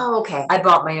 Oh, okay. I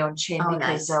bought my own chain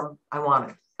because I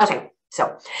want it. Okay. So,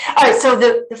 all right. So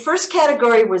the first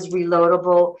category was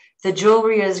reloadable. The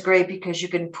jewelry is great because you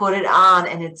can put it on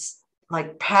and it's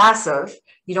like passive.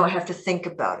 You don't have to think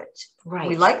about it. Right.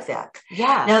 We like that.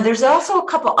 Yeah. Now, there's also a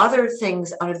couple other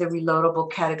things under the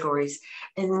reloadable categories.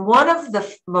 And one of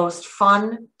the most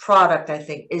fun product, I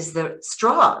think, is the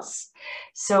straws.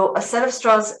 So a set of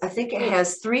straws, I think it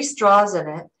has 3 straws in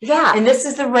it. Yeah. And this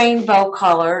is the rainbow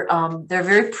color. They're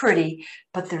very pretty,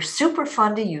 but they're super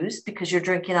fun to use because you're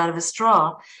drinking out of a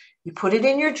straw. You put it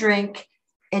in your drink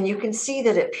and you can see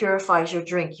that it purifies your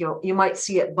drink. You might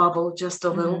see it bubble just a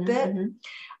little bit. Mm-hmm.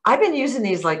 I've been using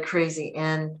these like crazy,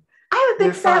 and I have a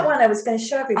big fat one I was going to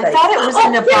show everybody. I thought it was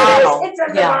in a bottle. It's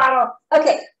in the bottle.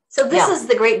 Okay, so this is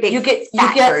the great big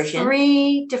version.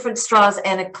 3 different straws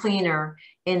and a cleaner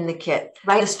in the kit.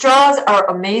 Right. The straws are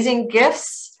amazing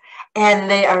gifts, and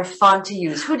they are fun to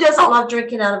use. Who doesn't love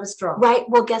drinking out of a straw? Right.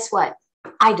 Well, guess what?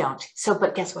 I don't. So,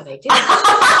 but guess what I do?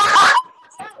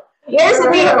 Here's the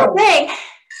beautiful thing.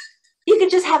 You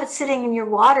can just have it sitting in your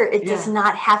water. It does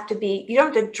not have to be, you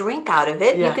don't have to drink out of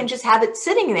it. You can just have it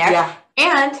sitting there. Yeah.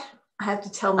 And I have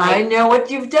to tell I know what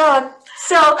you've done.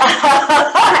 So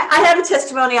I have a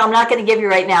testimonial I'm not going to give you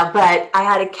right now, but I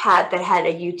had a cat that had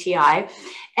a UTI.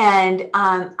 And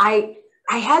I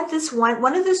had this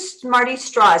one of the Smarty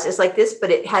straws is like this,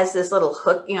 but it has this little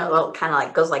hook, little kind of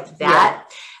like goes like that.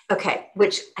 Yeah. Okay.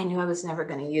 Which I knew I was never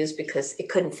going to use because it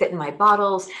couldn't fit in my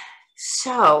bottles.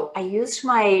 So I used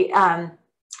my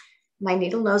my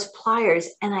needle nose pliers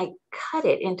and I cut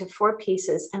it into 4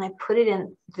 pieces and I put it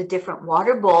in the different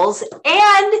water bowls.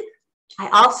 And I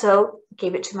also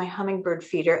gave it to my hummingbird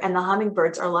feeder, and the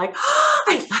hummingbirds are like, oh,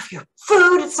 I love your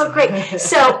food. It's so great.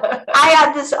 So I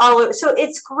have this all over. So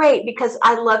it's great because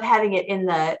I love having it in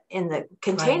the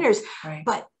containers,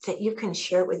 but that you can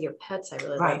share it with your pets. I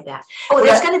really love that. Oh,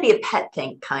 there's going to be a pet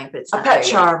thing kind, but it's not a pet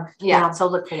charm. Yeah. So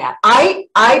look for that.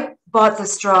 I bought the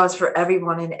straws for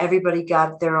everyone, and everybody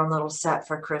got their own little set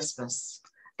for Christmas.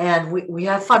 And we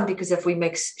have fun because if we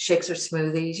make shakes or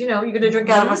smoothies, you know, you're going to drink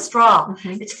out of a straw.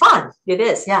 It's fun. It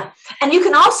is. Yeah. And you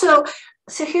can also,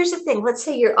 so here's the thing. Let's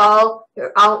say you're all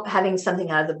having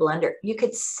something out of the blender. You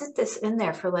could sit this in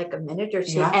there for like a minute or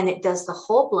two, and it does the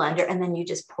whole blender, and then you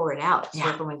just pour it out. So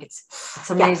everyone gets. It's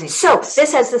amazing. So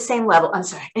this has the same level. I'm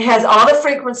sorry. It has all the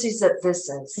frequencies that this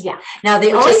is. Yeah. Now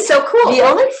Which is so cool. The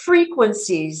only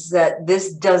frequencies that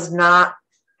this does not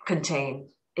contain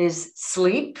is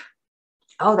sleep.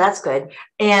 Oh, that's good.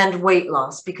 And weight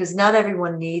loss, because not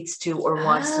everyone needs to or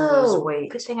wants to lose weight.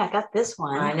 Good thing I got this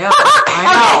one. I know.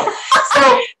 I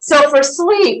know. So for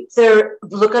sleep,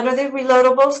 look under the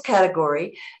Reloadables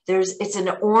category. It's an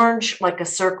orange, like a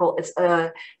circle. It's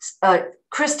a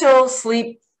crystal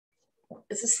sleep.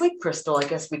 It's a sleep crystal, I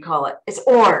guess we call it. It's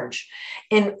orange.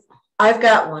 And I've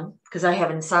got one because I have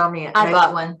insomnia. I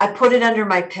bought one. I put it under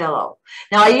my pillow.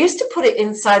 Now I used to put it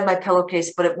inside my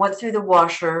pillowcase, but it went through the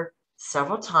washer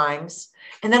several times,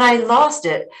 and then I lost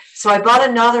it. So I bought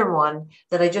another one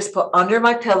that I just put under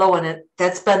my pillow, and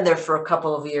that's been there for a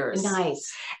couple of years.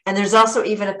 Nice. And there's also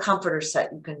even a comforter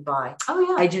set you can buy. Oh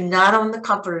yeah. I do not own the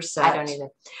comforter set. I don't either.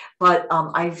 But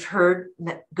I've heard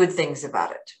good things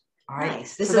about it. All right.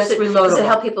 Nice. So that's Reloadable. Does it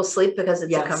help people sleep because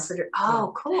it's a comforter?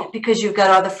 Oh, cool. Because you've got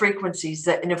all the frequencies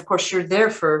and of course you're there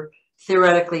for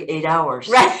theoretically 8 hours.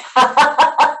 Right.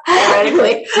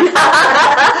 Theoretically.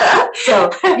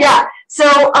 So yeah. So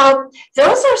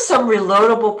those are some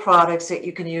Reloadable products that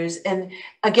you can use. And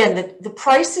again, the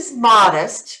price is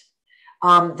modest.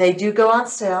 They do go on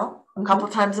sale a couple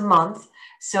times a month.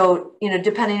 So, you know,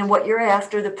 depending on what you're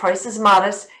after, the price is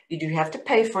modest. You do have to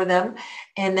pay for them.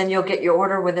 And then you'll get your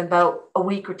order within about a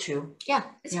week or two. Yeah.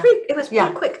 It was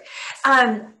pretty quick.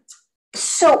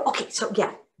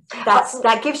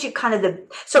 That gives you kind of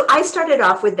so I started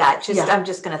off with that. I'm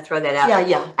just going to throw that out.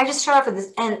 Yeah. I just started off with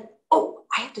this, and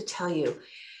I have to tell you,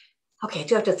 I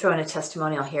do have to throw in a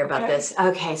testimonial here about this.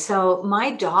 Okay. So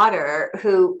my daughter,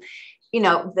 who, you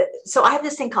know, so I have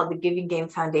this thing called the Giving Game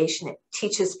Foundation. It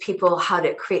teaches people how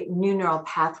to create new neural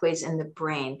pathways in the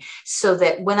brain, so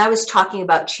that when I was talking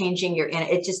about changing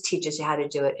it just teaches you how to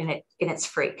do it, and it's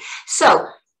free. So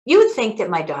you would think that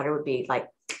my daughter would be like,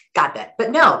 got that.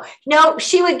 But no,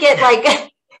 she would get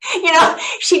like, you know,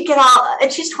 she'd get all,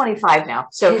 and she's 25 now.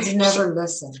 So kids never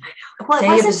listen. Well,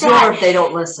 they absorb, they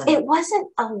don't listen. It wasn't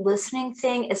a listening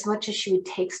thing as much as she would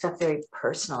take stuff very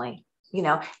personally, you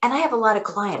know, and I have a lot of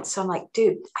clients. So I'm like,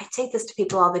 dude, I say this to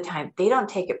people all the time. They don't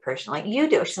take it personally. You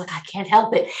do. She's like, I can't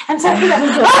help it. And so,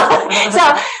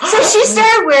 so she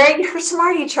started wearing her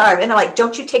Smarty charm, and I'm like,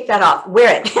 don't you take that off,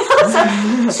 wear it.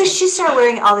 So she started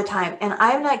wearing it all the time. And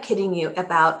I'm not kidding you,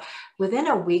 about within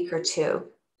a week or two,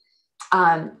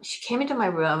 she came into my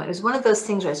room. It was one of those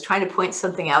things where I was trying to point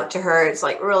something out to her. It's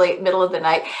like really middle of the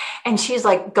night, and she's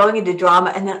like going into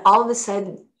drama. And then all of a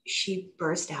sudden she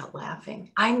burst out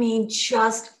laughing. I mean,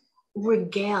 just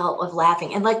regale of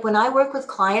laughing. And like when I work with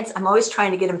clients, I'm always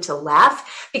trying to get them to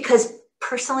laugh, because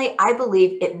personally, I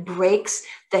believe it breaks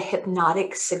the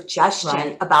hypnotic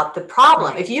suggestion about the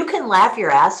problem. If you can laugh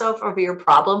your ass off over your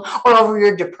problem or over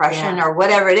your depression or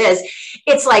whatever it is,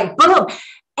 it's like boom.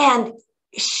 And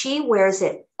she wears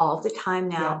it all the time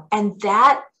now. And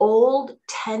that old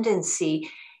tendency,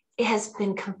 it has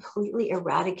been completely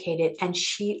eradicated, and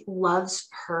she loves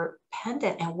her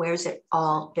pendant and wears it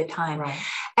all the time.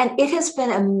 And it has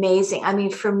been amazing. I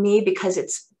mean, for me, because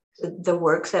it's the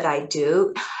work that I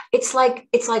do, it's like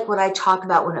what I talk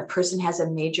about when a person has a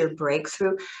major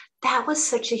breakthrough. That was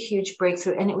such a huge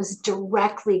breakthrough, and it was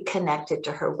directly connected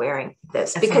to her wearing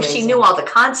this. That's because amazing. She knew all the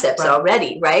concepts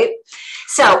already, right?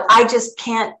 So I just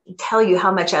can't tell you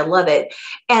how much I love it.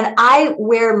 And I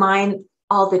wear mine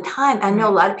all the time. I know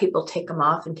a lot of people take them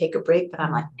off and take a break, but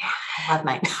I'm like, nah, I love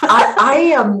mine.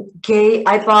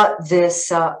 I bought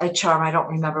this a charm, I don't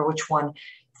remember which one,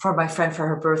 for my friend for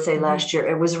her birthday last year.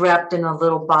 It was wrapped in a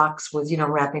little box with, you know,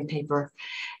 wrapping paper.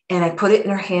 And I put it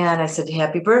in her hand. I said,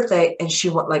 happy birthday. And she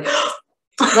went like,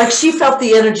 like she felt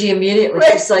the energy immediately.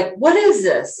 She's like, what is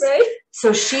this?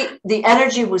 So the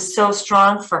energy was so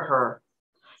strong for her.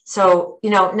 So, you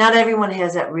know, not everyone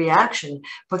has that reaction,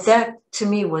 but that to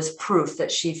me was proof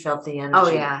that she felt the energy. Oh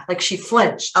yeah. Like she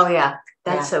flinched. Oh yeah.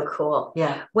 That's so cool.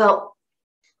 Yeah. Well,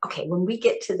 okay. When we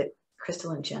get to the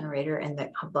crystalline generator and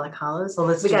the black hollows, well,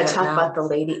 we got to talk about the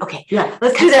lady. Okay. Yeah.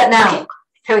 Let's do that now. Okay.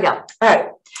 Here we go. All right.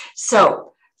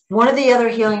 So One of the other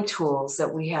healing tools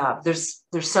that we have, there's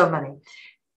so many,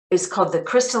 is called the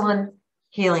crystalline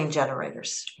healing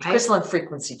generators, right? Crystalline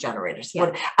frequency generators.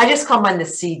 Yeah. I just call mine the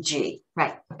CG.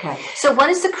 Right. Okay. So one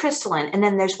is the crystalline, and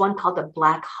then there's one called the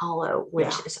black hollow,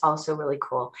 which is also really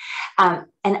cool. And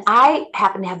I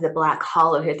happen to have the black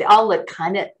hollow here. They all look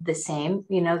kind of the same.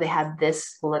 You know, they have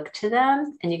this look to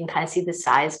them, and you can kind of see the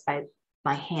size by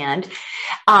my hand.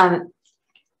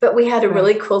 But we had a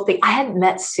really cool thing. I hadn't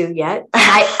met Sue yet. And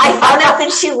I found out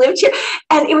that she lived here.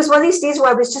 And it was one of these days where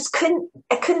I was just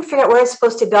I couldn't figure out where I was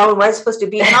supposed to go and where I was supposed to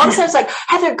be. And all of a sudden it's like,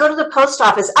 Heather, go to the post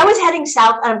office. I was heading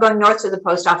south and I'm going north to the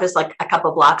post office, like a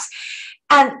couple blocks.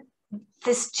 And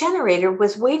this generator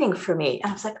was waiting for me. And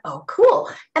I was like, oh,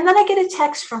 cool. And then I get a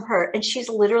text from her and she's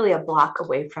literally a block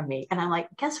away from me. And I'm like,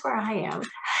 guess where I am?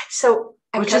 So,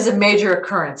 which is a major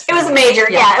occurrence. It was a major.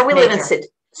 Yeah. And we live in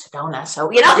Sedona,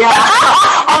 so you know,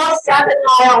 all 7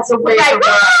 miles away from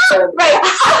us.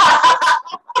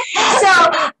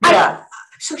 Right.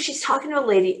 So she's talking to a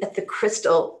lady at the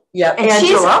Crystal. Yeah, and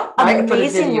Angela, she's an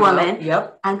amazing woman.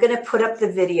 Yep. I'm gonna put up the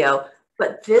video,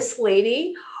 but this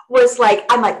lady was like,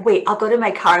 I'm like, wait, I'll go to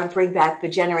my car and bring back the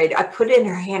generator. I put it in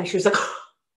her hand. She was like,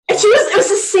 and it was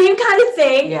the same kind of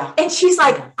thing. Yeah. And she's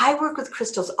like, I work with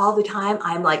crystals all the time.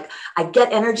 I'm like, I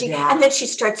get energy. Yeah. And then she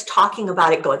starts talking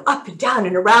about it, going up and down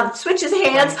and around, switches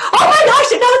hands. Oh my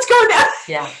gosh, and now it's going down.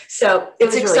 Yeah. So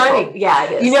it's really exciting. Cool. Yeah,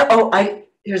 it is. You know,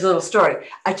 here's a little story.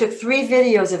 I took 3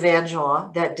 videos of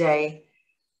Angela that day.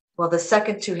 Well, the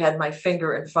second 2 had my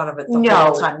finger in front of it the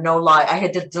whole time. No lie. I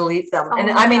had to delete them.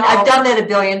 And I mean, I've done that a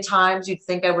billion times. You'd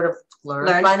think I would have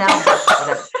learned by now.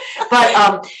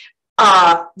 But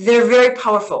they're very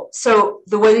powerful. So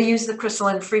the way to use the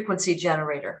crystalline frequency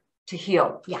generator to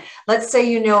heal. Yeah. Let's say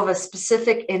you know of a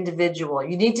specific individual.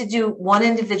 You need to do one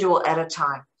individual at a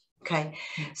time. Okay.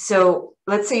 So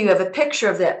let's say you have a picture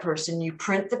of that person. You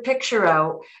print the picture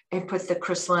out and put the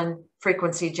crystalline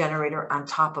frequency generator on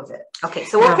top of it. Okay.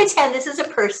 So we'll pretend this is a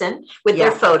person with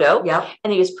their photo. Yeah.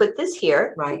 And you just put this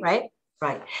here. Right. Right.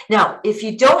 Right. Now, if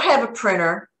you don't have a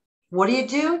printer, what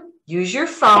do? Use your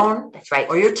phone. That's right.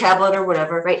 Or your tablet or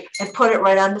whatever. Right. And put it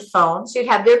right on the phone. So you'd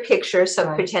have their picture.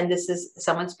 So pretend this is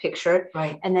someone's picture.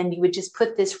 Right. And then you would just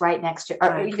put this right next to,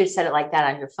 or you could set it like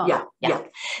that on your phone. Yeah.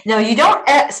 Now, you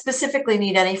don't specifically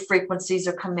need any frequencies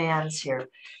or commands here.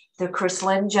 The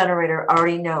crystalline generator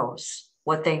already knows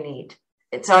what they need.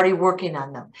 It's already working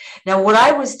on them. Now, what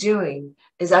I was doing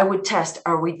is I would test,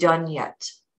 are we done yet?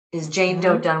 Is Jane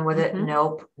Doe done with it?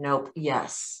 Nope.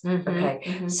 Yes.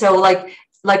 Okay. So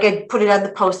like I put it on the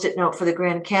Post-it note for the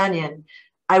Grand Canyon.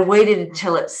 I waited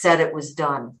until it said it was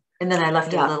done. And then I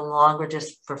left it a little longer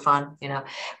just for fun, you know.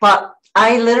 But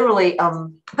I literally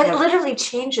but it literally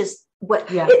changes what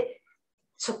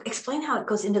so explain how it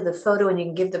goes into the photo and you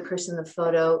can give the person the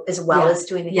photo as well as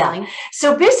doing the healing.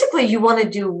 So basically you want to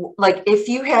do, like, if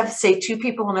you have, say, 2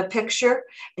 people in a picture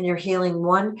and you're healing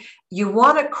one, you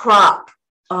want to crop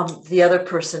the other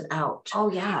person out. Oh,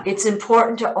 yeah. It's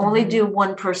important to only do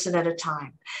one person at a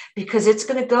time because it's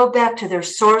going to go back to their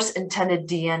source intended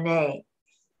DNA.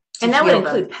 And that would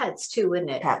include pets too,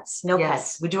 wouldn't it? Pets. No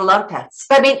pets. We do a lot of pets.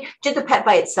 But I mean, just the pet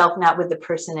by itself, not with the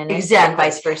person in it. Exactly. And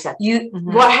vice versa.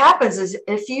 What happens is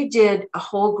if you did a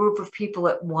whole group of people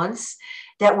at once,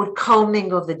 that would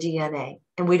commingle the DNA.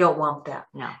 And we don't want that.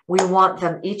 No. We want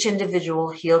them, each individual,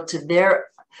 healed to their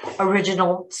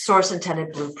original source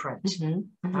intended blueprint.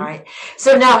 All right.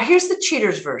 So now here's the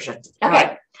cheaters version. Okay.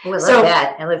 Right. Well, I love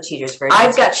that. I love cheaters versions.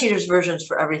 I've got cheaters versions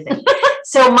for everything.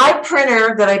 So my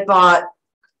printer that I bought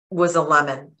was a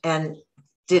lemon and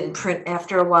didn't print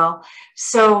after a while.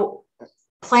 So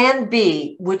plan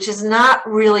B, which is not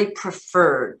really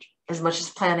preferred as much as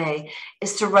plan A,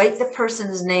 is to write the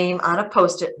person's name on a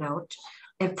Post-it note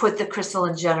and put the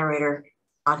crystalline generator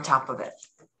on top of it.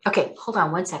 Okay, hold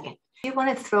on one second. Do you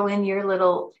want to throw in your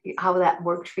little, how that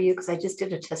worked for you? Because I just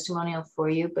did a testimonial for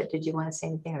you, but did you want to say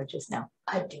anything or just no?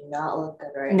 I do not look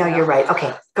good right now. No, you're right.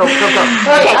 Okay, go. Okay,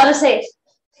 I'll just say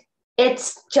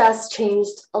it's just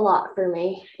changed a lot for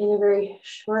me in a very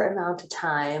short amount of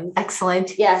time.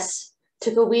 Excellent. Yes,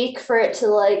 took a week for it to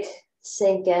like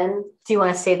sink in. Do you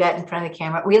want to say that in front of the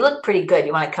camera? We look pretty good.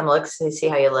 You want to come look so you see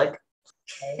how you look?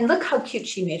 Okay. And look how cute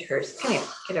she made hers. Come here,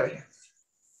 get over here.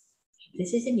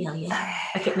 This is Amelia.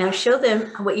 Okay, now show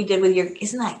them what you did with your,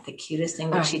 isn't that the cutest thing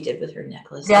what she did with her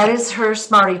necklace? That is her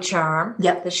Smarty charm.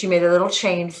 Yep. That she made a little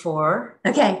chain for.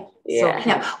 Okay. Yeah. So,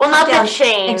 no, well, not the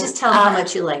chain. And just tell them how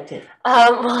much you liked it.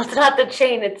 Well, it's not the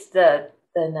chain. It's the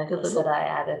necklace that I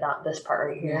added on this part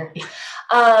right here.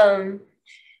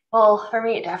 Well, for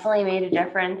me, it definitely made a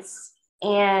difference.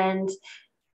 And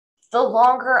the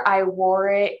longer I wore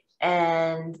it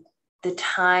and the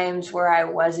times where I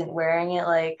wasn't wearing it,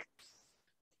 like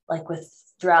with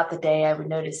throughout the day, I would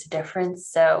notice a difference.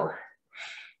 So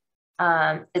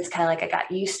it's kind of like I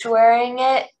got used to wearing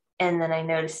it, and then I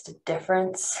noticed a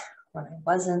difference when I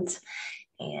wasn't.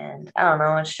 And I don't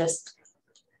know, it's just.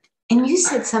 And you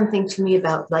said something to me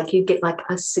about like you get like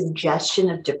a suggestion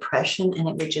of depression and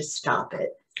it would just stop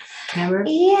it. Remember?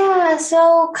 Yeah,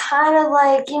 so kind of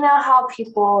like, you know how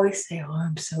people always say, oh,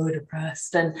 I'm so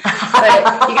depressed. But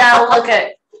you got to look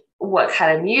at what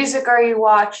kind of music are you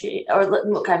watching, or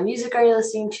what kind of music are you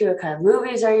listening to, what kind of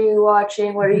movies are you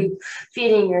watching, what are you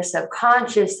feeding your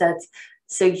subconscious that's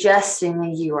suggesting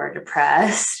that you are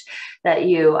depressed, that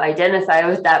you identify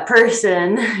with that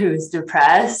person who's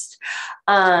depressed,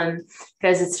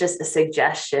 because it's just a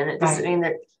suggestion. It doesn't mean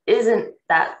there isn't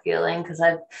that feeling, because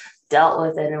I've dealt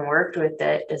with it and worked with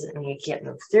it. Doesn't mean you can't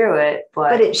move through it,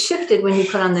 but it shifted when you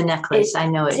put on the necklace. I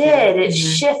know it did. It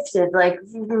shifted like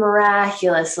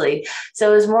miraculously.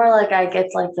 So it was more like I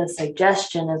get like the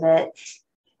suggestion of it,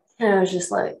 and I was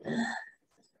just like.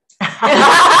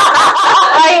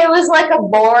 It was like a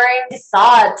boring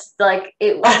thought. Like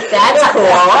it. That's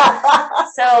cool.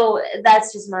 So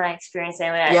that's just my experience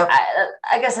anyway. Yep.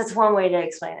 I guess that's one way to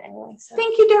explain it anyway. So.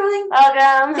 Thank you, darling.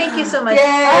 Welcome. Thank you so much. Yay.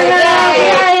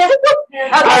 Okay.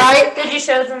 All right. Did you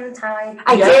show them time?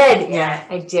 I did. Yeah.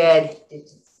 I did.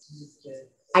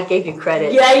 I gave you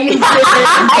credit. Yeah, you did.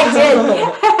 I did.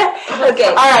 Okay.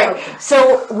 All right.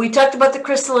 So we talked about the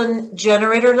crystalline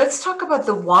generator. Let's talk about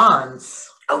the wands.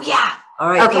 Oh yeah. All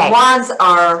right. Okay. The wands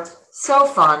are so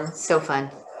fun. So fun.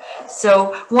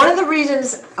 So one of the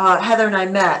reasons Heather and I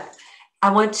met,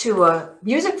 I went to a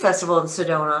music festival in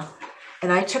Sedona,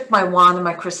 and I took my wand and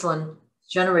my crystalline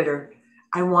generator.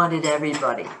 I wanted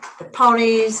everybody. The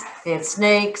ponies, they had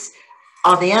snakes,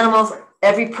 all the animals,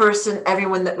 every person,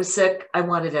 everyone that was sick. I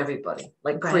wanted everybody,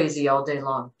 like crazy all day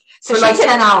long. So for like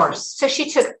 10 hours. So she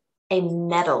took a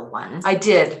metal one. I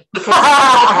did.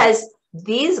 Because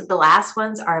these glass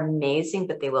ones are amazing,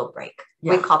 but they will break.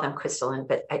 Yeah. We call them crystalline,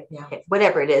 but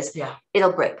whatever it is, Yeah.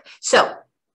 it'll break. So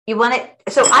you want it.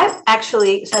 So I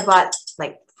bought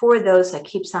like 4 of those. I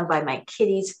keep some by my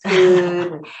kitty's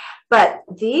food. But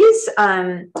these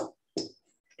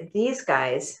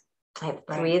guys, I have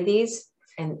 3 of these,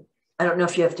 and I don't know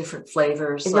if you have different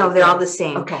flavors. no, like they're all the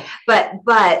same. Okay. But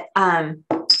I'm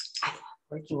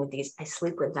working with these. I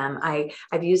sleep with them.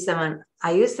 I've used them on.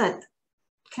 I use them.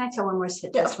 Can I tell one more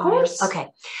sit? Yeah, of course. Okay.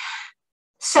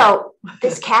 So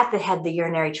this cat that had the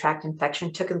urinary tract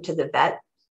infection, took him to the vet,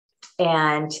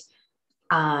 and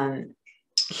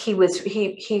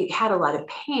he had a lot of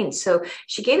pain. So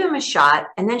she gave him a shot,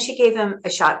 and then she gave him a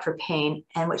shot for pain.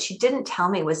 And what she didn't tell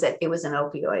me was that it was an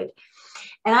opioid.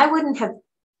 And I wouldn't have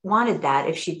wanted that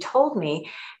if she told me.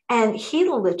 And he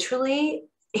literally,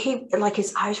 like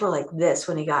his eyes were like this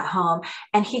when he got home,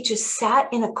 and he just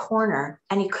sat in a corner,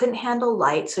 and he couldn't handle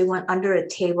light. So he went under a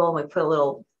table, and we put a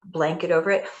little blanket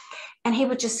over it, and he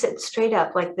would just sit straight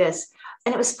up like this.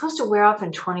 And it was supposed to wear off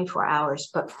in 24 hours,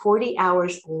 but 40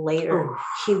 hours later,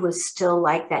 he was still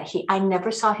like that. I never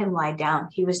saw him lie down.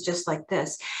 He was just like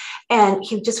this. And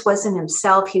he just wasn't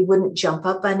himself. He wouldn't jump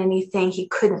up on anything. He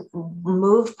couldn't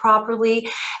move properly.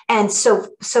 And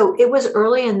so it was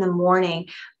early in the morning,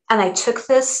 and I took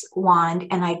this wand,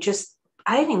 and I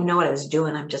didn't even know what I was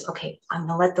doing. I'm just, okay, I'm going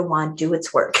to let the wand do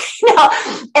its work.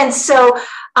 And so,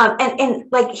 and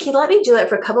like he let me do it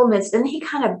for a couple of minutes, then he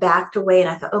kind of backed away, and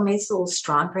I thought, oh, maybe it's a little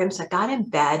strong for him. So I got in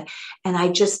bed, and I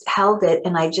just held it,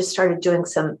 and I just started doing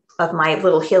some of my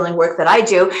little healing work that I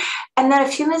do. And then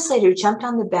a few minutes later, he jumped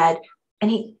on the bed,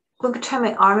 and he went between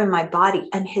my arm and my body,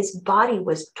 and his body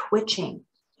was twitching.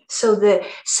 So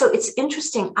it's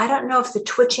interesting. I don't know if the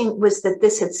twitching was that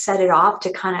this had set it off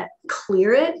to kind of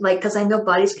clear it, like, because I know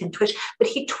bodies can twitch, but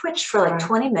he twitched for like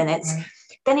 20 minutes. Right.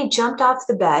 Then he jumped off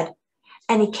the bed,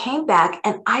 and he came back,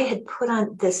 and I had put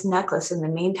on this necklace in the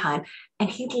meantime, and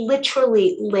he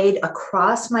literally laid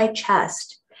across my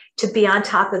chest to be on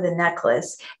top of the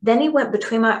necklace. Then he went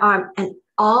between my arm, and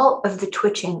all of the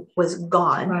twitching was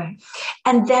gone. Right.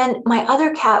 And then my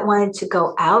other cat wanted to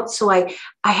go out. So I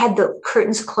had the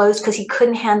curtains closed because he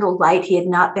couldn't handle light. He had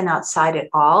not been outside at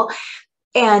all.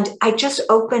 And I just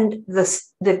opened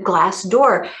the glass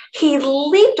door. He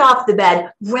leaped off the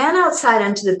bed, ran outside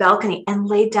onto the balcony, and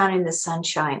laid down in the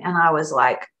sunshine. And I was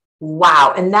like,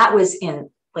 wow. And that was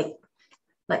in like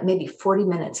maybe 40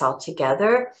 minutes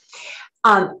altogether.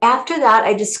 After that,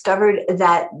 I discovered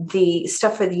that the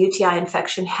stuff for the UTI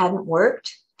infection hadn't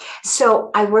worked. So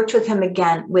I worked with him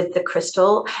again with the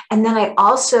crystal. And then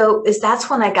that's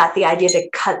when I got the idea to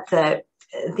cut the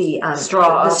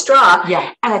straw.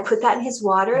 Yeah. And I put that in his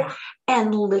water, Yeah.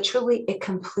 and literally it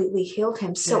completely healed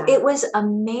him. So Yeah. it was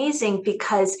amazing,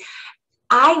 because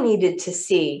I needed to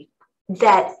see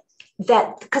that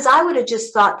because I would have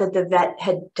just thought that the vet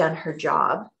had done her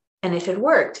job. And if it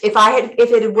worked, if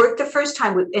it had worked the first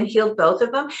time and healed both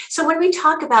of them. So when we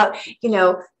talk about,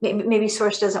 maybe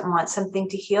source doesn't want something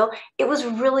to heal, it was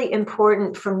really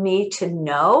important for me to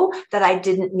know that I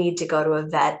didn't need to go to a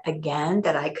vet again,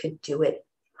 that I could do it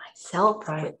myself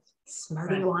with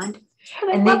Smarty wand.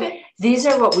 And these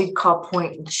are what we call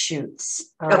point and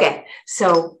shoots. Okay.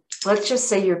 So let's just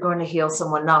say you're going to heal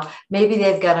someone. Now, maybe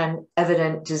they've got an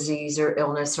evident disease or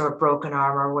illness or a broken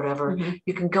arm or whatever. Mm-hmm.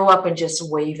 You can go up and just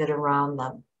wave it around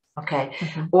them. Okay.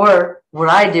 Mm-hmm. Or what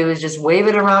I do is just wave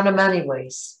it around them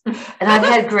anyways. And I've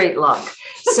had great luck.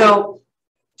 So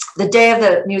the day of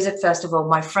the music festival,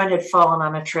 my friend had fallen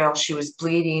on a trail. She was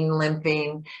bleeding,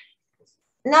 limping,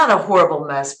 not a horrible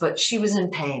mess, but she was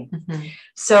in pain. Mm-hmm.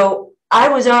 So I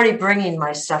was already bringing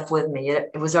my stuff with me.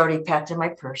 It was already packed in my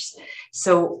purse.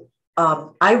 So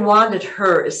I wanted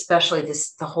her, especially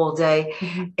the whole day.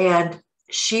 Mm-hmm. And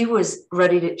she was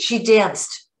ready she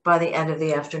danced by the end of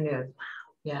the afternoon.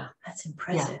 Yeah. That's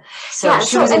impressive. Yeah.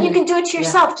 So, and you can do it to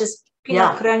yourself. Just, put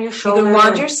it on your shoulder. You can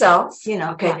wand yourself.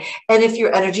 Okay. Yeah. And if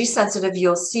you're energy sensitive,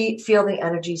 you'll feel the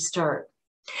energy start.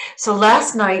 So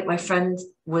last night, my friend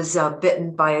was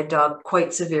bitten by a dog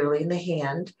quite severely in the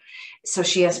hand. So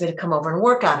she asked me to come over and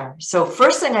work on her. So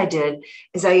first thing I did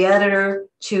is I added her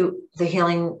to the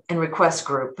healing and request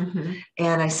group. Mm-hmm.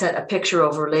 And I sent a picture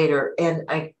over later, and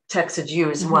I texted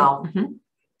you as well. Mm-hmm.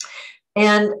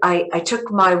 And I took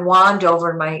my wand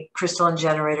over, my crystalline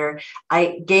generator.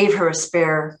 I gave her a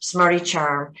spare Smarty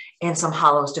charm and some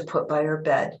holos to put by her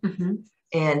bed. Mm-hmm.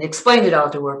 And explained it all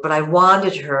to her, but I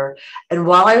wanded her. And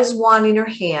while I was wanding her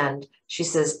hand, she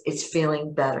says, it's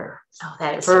feeling better. Oh,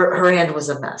 that is her hand was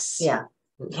a mess. Yeah.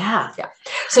 Yeah. Yeah.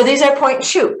 So these are point and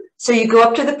shoot. So you go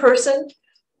up to the person,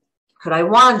 could I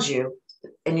wand you?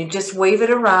 And you just wave it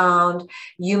around.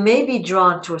 You may be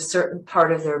drawn to a certain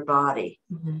part of their body.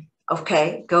 Mm-hmm.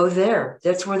 Okay, go there.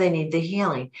 That's where they need the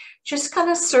healing. Just kind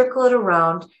of circle it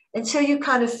around until you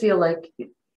kind of feel like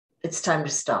it's time to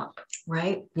stop.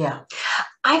 Right? Yeah.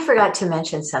 I forgot to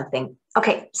mention something.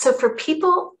 Okay, so for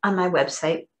people on my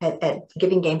website at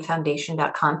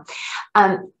givinggamefoundation.com,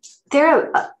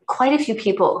 there are quite a few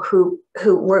people who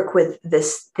work with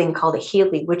this thing called a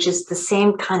HEALY, which is the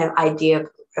same kind of idea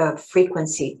of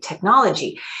frequency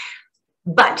technology.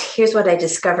 But here's what I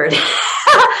discovered.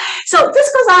 So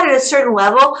this goes out at a certain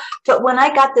level, but when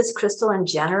I got this crystalline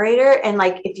generator, and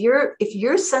like if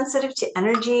you're sensitive to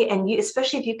energy, and you,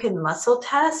 especially if you can muscle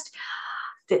test,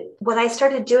 what I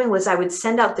started doing was I would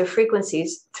send out the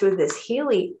frequencies through this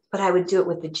HEALY, but I would do it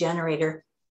with the generator.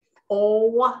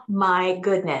 Oh my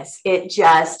goodness. It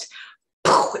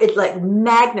like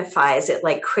magnifies it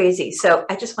like crazy. So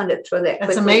I just wanted to throw that.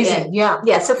 That's amazing. In. Yeah.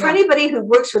 Yeah. So for anybody who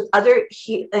works with other,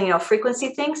 frequency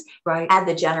things, right, add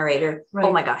the generator. Right.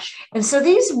 Oh my gosh. And so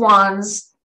these wands,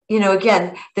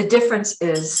 again, the difference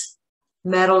is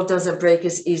metal doesn't break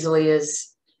as easily as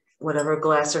whatever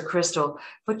glass or crystal,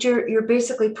 but you're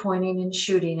basically pointing and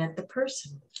shooting at the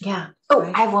person. Yeah. Oh,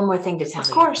 right. I have one more thing to tell you.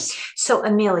 Of course. So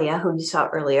Amelia, who you saw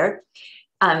earlier,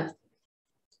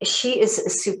 she is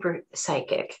a super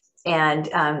psychic. And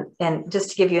just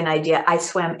to give you an idea, I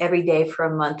swam every day for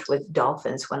a month with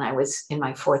dolphins when I was in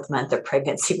my 4th month of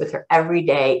pregnancy with her every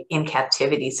day in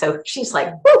captivity. So she's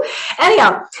like, woo.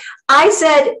 Anyhow, I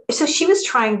said, so she was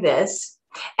trying this.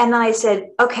 And then I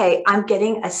said, okay, I'm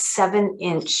getting a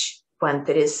 7-inch one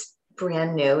that is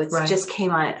brand new. It just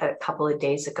came on a couple of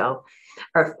days ago,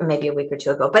 or maybe a week or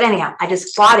two ago. But anyhow, I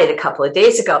just bought it a couple of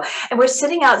days ago, and we're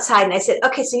sitting outside, and I said,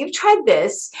 okay, so you've tried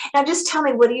this. Now just tell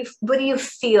me, what do you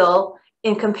feel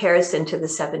in comparison to the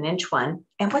 7-inch one?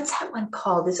 And what's that one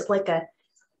called? Is it like a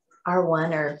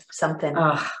R1 or something?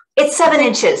 It's 7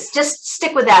 inches. Just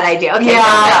stick with that idea. Okay.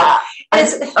 Yeah.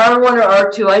 It's R1 or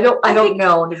R2. I don't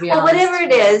know, to be honest. Well, whatever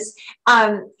it is,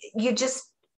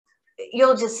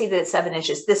 you'll just see that it's 7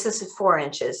 inches. This is 4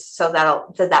 inches. So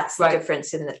that's the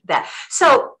difference in that.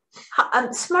 So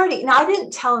Smarty, now I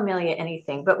didn't tell Amelia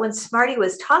anything, but when Smarty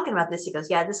was talking about this, he goes,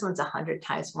 yeah, this one's 100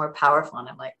 times more powerful. And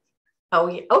I'm like, oh,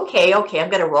 okay, I'm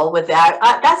going to roll with that.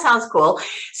 That sounds cool.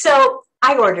 So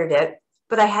I ordered it,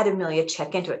 but I had Amelia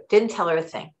check into it. Didn't tell her a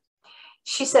thing.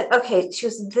 She said, okay, she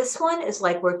goes, this one is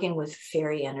like working with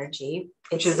fairy energy.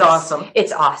 Which is awesome.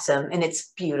 It's awesome. And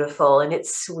it's beautiful and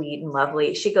it's sweet and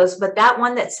lovely. She goes, but that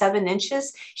one that's 7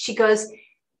 inches, she goes,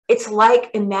 it's like,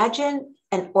 imagine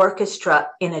an orchestra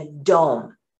in a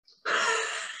dome.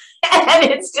 And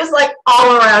and it's just like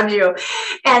all around you.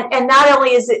 And not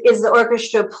only is the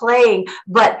orchestra playing,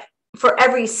 but for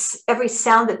every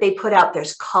sound that they put out,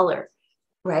 there's color,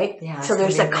 right? Yeah, so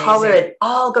there's a color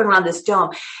all going around this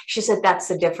dome. She said that's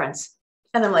the difference.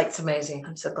 And I'm like, it's amazing.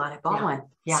 I'm so glad I bought one.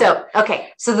 Yeah. So,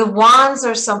 okay. So the wands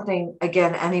are something,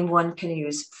 again, anyone can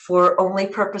use for only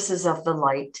purposes of the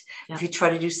light. Yeah. If you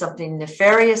try to do something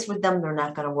nefarious with them, they're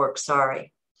not going to work.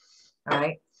 Sorry. All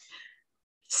right.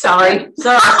 Sorry.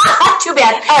 Too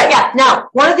bad. All right. Yeah. Now,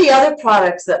 one of the other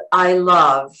products that I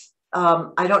love,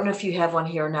 I don't know if you have one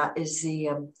here or not, is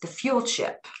the fuel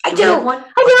chip. I do. One?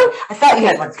 I do. I thought you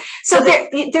had one. So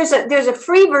there's a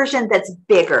free version that's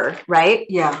bigger, right?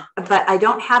 Yeah. But I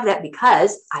don't have that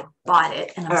because I bought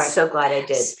it, and I'm so glad I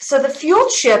did. So the fuel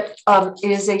chip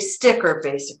is a sticker,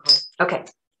 basically. Okay.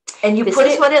 And you this put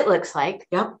is what it looks like.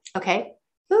 Yep. Okay.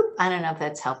 Oop, I don't know if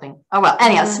that's helping. Oh well.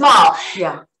 Anyhow, small.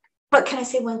 Yeah. But can I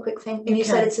say one quick thing? You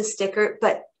said it's a sticker,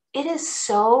 but it is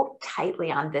so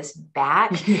tightly on this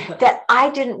back that I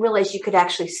didn't realize you could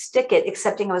actually stick it,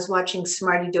 excepting I was watching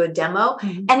Smarty do a demo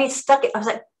and he stuck it. I was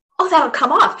like, oh, that would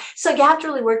come off. So you have to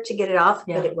really work to get it off,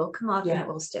 but it will come off and it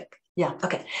will stick. Yeah.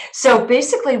 Okay. So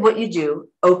basically what you do,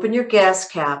 open your gas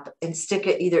cap and stick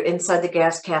it either inside the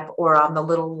gas cap or on the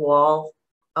little wall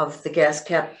of the gas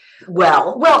cap.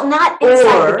 Well, not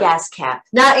inside the gas cap.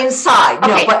 Not inside,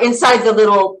 no, but inside the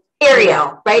little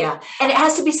area, right? Yeah. And it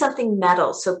has to be something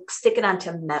metal. So stick it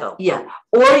onto metal. Yeah.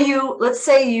 Or let's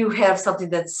say you have something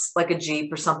that's like a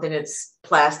Jeep or something that's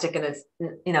plastic and it's,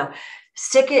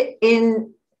 stick it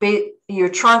in your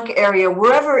trunk area,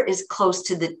 wherever is close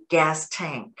to the gas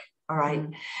tank. All right.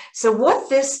 So what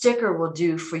this sticker will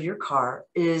do for your car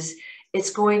is it's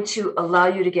going to allow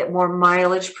you to get more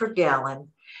mileage per gallon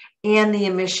and the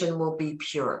emission will be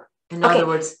pure. In other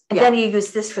words, and then you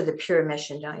use this for the pure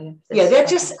emission, don't you?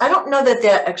 I don't know that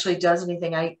actually does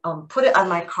anything. I put it on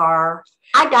my car.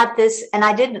 I got this and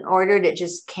I didn't order it. It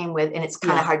just came with, and it's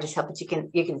kind of hard to tell, but you can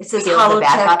it says peel the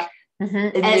back up.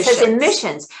 And it says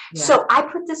emissions. Yeah. So I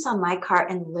put this on my car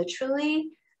and literally,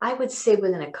 I would say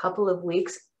within a couple of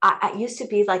weeks, I used to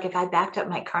be like, if I backed up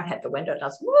my car and had the window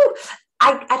down,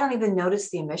 I don't even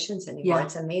notice the emissions anymore. Yeah.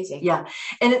 It's amazing. Yeah.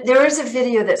 And there is a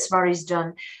video that Smarty's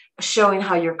done showing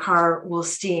how your car will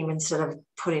steam instead of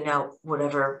putting out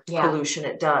whatever pollution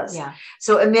it does. Yeah.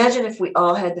 So imagine if we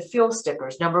all had the fuel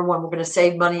stickers. Number one, we're going to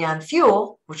save money on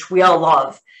fuel, which we all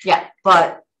love. Yeah.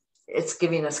 But it's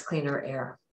giving us cleaner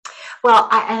air. Well,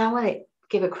 I want to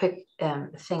give a quick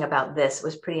thing about this. It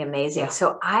was pretty amazing. Yeah.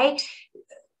 So I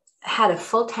had a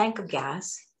full tank of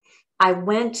gas. I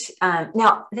went,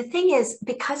 now the thing is,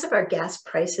 because of our gas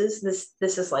prices,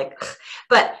 this is like,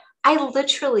 but I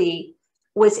literally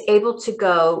was able to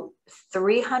go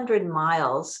 300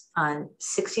 miles on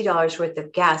 $60 worth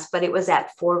of gas, but it was at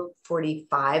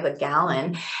 $4.45 a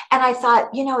gallon. And I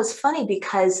thought, it's funny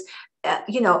because, a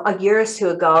year or two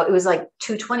ago, it was like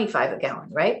 $2.25 a gallon,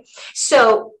 right?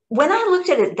 So when I looked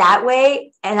at it that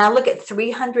way, and I look at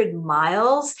 300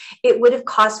 miles, it would have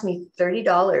cost me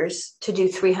 $30 to do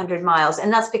 300 miles.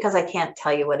 And that's because I can't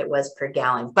tell you what it was per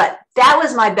gallon, but that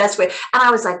was my best way. And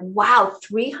I was like, wow,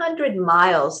 300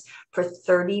 miles for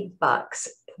 $30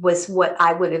 was what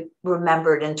I would have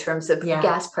remembered in terms of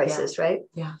gas prices, right?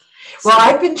 Yeah. Well,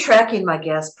 I've been tracking my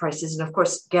gas prices, and of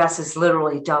course, gas has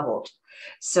literally doubled.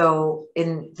 So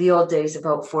in the old days,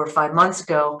 about 4 or 5 months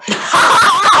ago,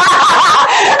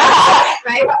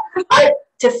 right?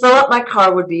 To fill up my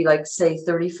car would be like, say,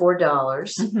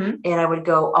 $34, and I would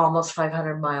go almost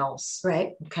 500 miles.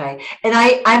 Right. Okay. And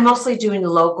I'm mostly doing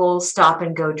local stop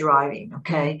and go driving.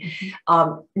 Okay.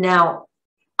 Now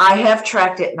I have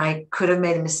tracked it and I could have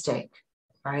made a mistake.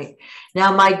 Right.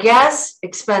 Now my gas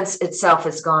expense itself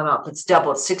has gone up. It's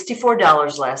doubled,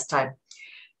 $64 last time.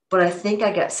 But I think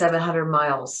I got 700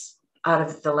 miles out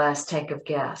of the last tank of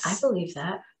gas. I believe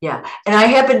that. Yeah. And I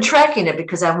have been tracking it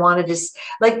because I wanted to,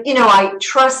 I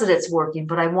trust that it's working,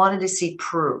 but I wanted to see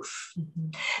proof.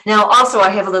 Now, also,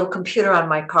 I have a little computer on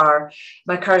my car.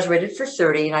 My car is rated for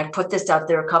 30, and I put this out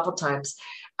there a couple times.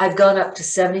 I've gone up to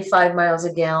 75 miles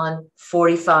a gallon,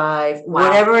 45,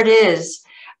 whatever it is,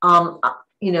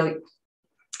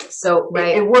 so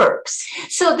it works.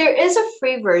 So there is a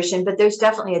free version, but there's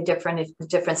definitely a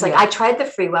difference. Like I tried the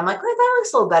free one. I'm like, oh, that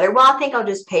looks a little better. Well, I think I'll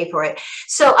just pay for it.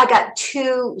 So I got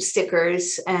 2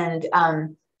 stickers and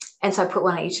so I put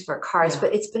one on each of our cars,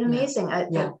 but it's been amazing.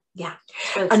 Really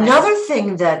Another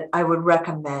thing that I would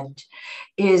recommend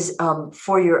is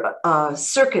for your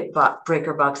circuit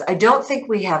breaker box. I don't think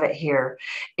we have it here.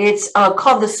 It's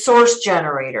called the source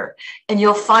generator, and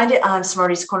you'll find it on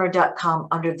smartyscorner.com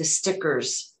under the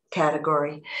stickers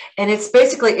category. And it's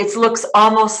basically, it looks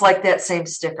almost like that same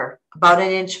sticker, about 1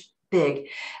 inch big,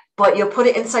 but you'll put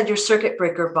it inside your circuit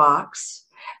breaker box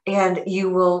and you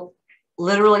will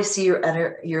literally see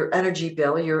your energy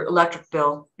bill, your electric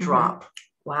bill drop.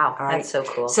 Wow, All right. that's so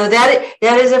cool. So that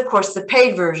is, of course, the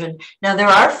paid version. Now, there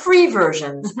are free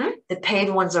versions. The paid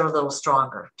ones are a little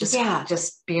stronger.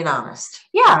 Just being honest.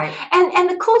 Yeah. Right? And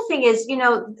the cool thing is, you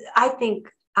know, I think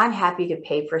I'm happy to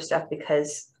pay for stuff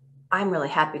because I'm really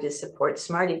happy to support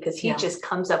Smarty because he just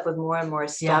comes up with more and more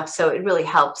stuff. So it really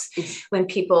helps when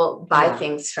people buy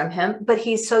things from him. But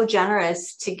he's so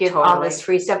generous to give all this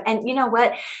free stuff. And you know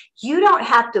what? You don't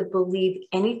have to believe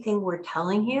anything we're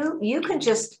telling you. You can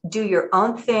just do your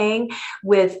own thing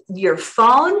with your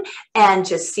phone and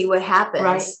just see what happens.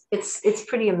 Right. It's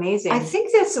pretty amazing. I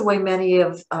think that's the way many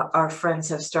of our friends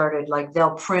have started. Like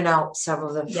they'll print out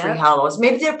several of the free holos.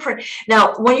 Maybe they're print.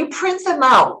 Now, when you print them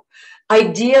out,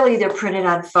 ideally, they're printed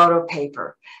on photo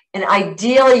paper, and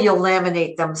ideally you'll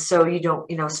laminate them so you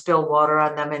don't, you know, spill water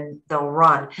on them and they'll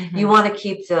run. You want to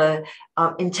keep the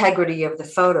integrity of the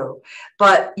photo,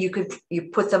 but you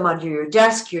put them under your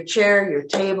desk, your chair, your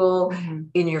table,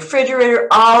 in your refrigerator,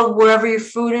 all wherever your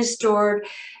food is stored.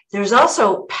 There's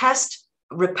also pest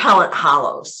repellent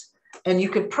holos, and you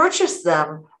can purchase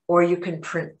them or you can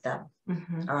print them.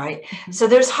 All right. So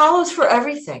there's holos for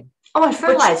everything. Oh, and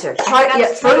fertilizer.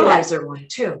 Fertilizer one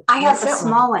too. I have the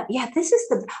small one. Yeah, this is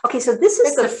so this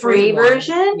is the free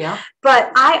version. Yeah.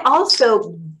 But I also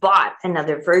bought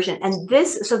another version, and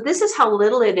this is how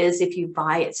little it is if you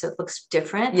buy it, so it looks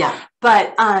different. Yeah.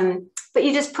 But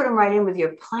you just put them right in with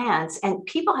your plants, and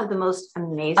people have the most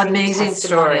amazing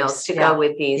testimonials to go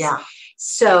with these. Yeah.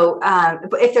 So,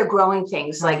 but if they're growing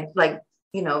things like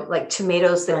you know, like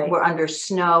tomatoes that were under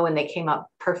snow and they came up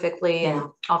perfectly and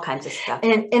all kinds of stuff.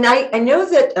 And I know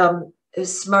that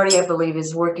Smarty, I believe,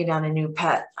 is working on a new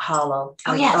pet holo.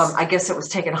 Oh, yes. I guess it was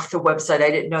taken off the website.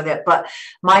 I didn't know that, but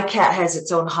my cat has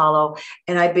its own holo,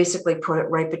 and I basically put it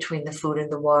right between the food and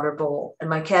the water bowl. And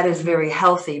my cat is very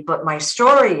healthy, but my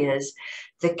story is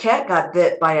the cat got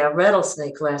bit by a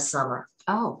rattlesnake last summer.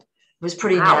 Oh. It was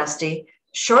pretty nasty.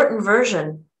 Shortened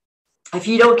version, if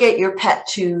you don't get your pet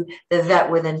to the vet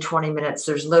within 20 minutes,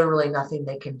 there's literally nothing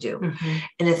they can do.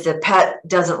 And if the pet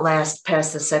doesn't last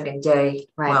past the second day,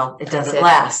 well, it doesn't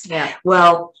last. Yeah.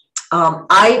 Well,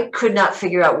 I could not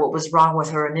figure out what was wrong with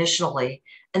her initially.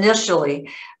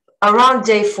 Around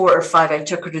day 4 or 5, I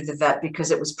took her to the vet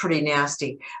because it was pretty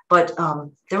nasty. But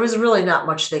there was really not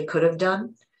much they could have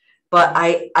done. But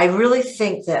I really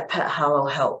think that pet holo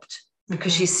helped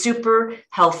because she's super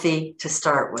healthy to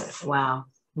start with. Wow.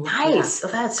 Nice.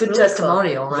 Well, that's good really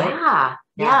testimonial, cool. Right?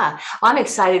 Yeah. Well, I'm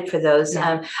excited for those. In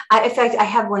fact, I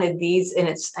have one of these, and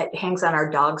it hangs on our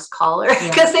dog's collar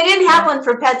because they didn't have one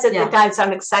for pets at the time. So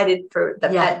I'm excited for the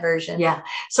pet version. Yeah.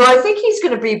 So I think he's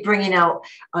going to be bringing out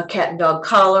cat and dog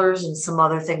collars and some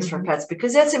other things for pets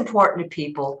because that's important to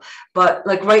people. But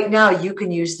like right now, you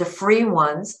can use the free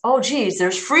ones. Oh, geez,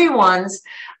 there's free ones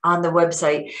on the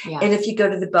website. Yeah. And if you go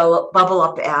to the Bubble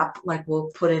Up app, like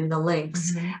we'll put in the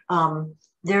links,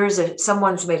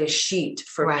 someone's made a sheet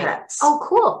for pets. Oh,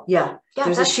 cool. Yeah.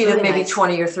 There's a sheet really of maybe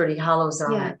 20 or 30 holos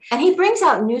on it. And he brings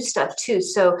out new stuff too.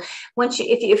 So once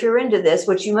if you're into this,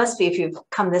 which you must be if you've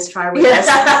come this far with us,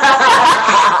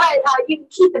 but, you can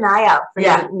keep an eye out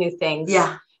for new things.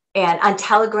 Yeah. And on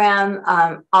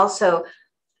Telegram, also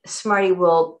Smarty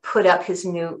will put up his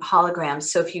new holograms.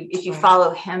 So if you follow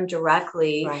him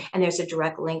directly, and there's a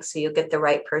direct link, so you'll get the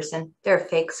right person. There are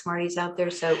fake Smarties out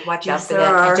there, so watch out for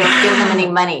that. And don't give him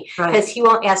any money because he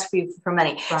won't ask for you for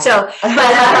money. So,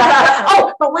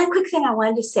 but one quick thing I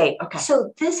wanted to say. Okay.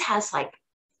 So this has like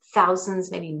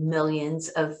thousands, maybe millions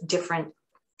of different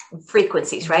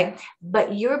frequencies, right?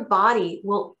 But your body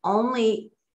will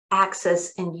only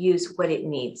access and use what it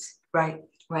needs.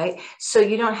 Right. So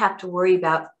you don't have to worry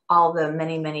about all the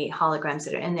many, many holograms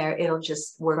that are in there. It'll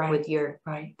just work with your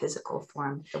physical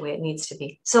form the way it needs to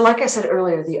be. So like I said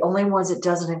earlier, the only ones it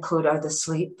doesn't include are the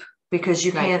sleep because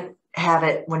you can't have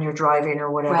it when you're driving or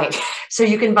whatever. So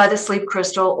you can buy the sleep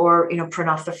crystal or, print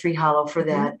off the free holo for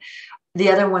that. The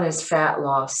other one is fat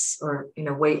loss or,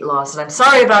 weight loss. And I'm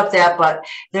sorry about that, but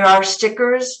there are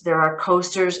stickers, there are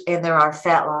coasters, and there are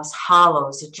fat loss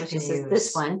holos that you can use.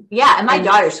 This one. Yeah. And my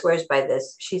daughter swears by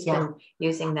this. She's been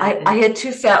using that. I had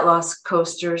 2 fat loss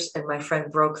coasters and my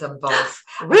friend broke them both.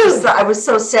 I was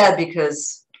so sad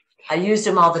because I used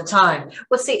them all the time.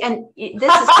 Well, see, and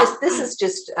this is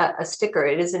just a sticker.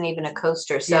 It isn't even a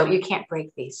coaster, so you can't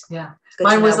break these. Yeah,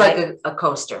 mine was like a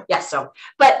coaster. Yeah. So,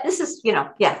 but this is,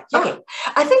 Okay.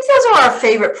 I think those are our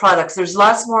favorite products. There's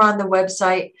lots more on the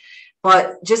website,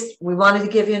 But just, we wanted to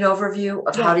give you an overview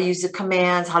of how to use the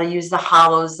commands, how to use the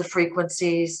holos, the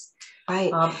frequencies.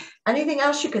 Right. Anything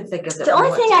else you can think of? The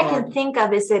only thing I can think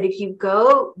of is that if you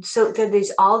go, so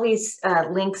there's all these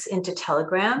links into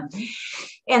Telegram,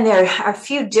 and there are a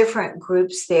few different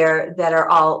groups there that are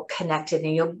all connected,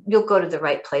 and you'll go to the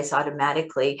right place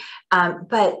automatically.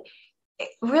 But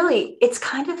really, it's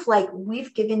kind of like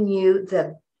we've given you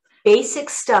the basic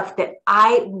stuff that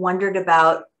I wondered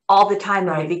about all the time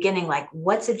in the beginning, like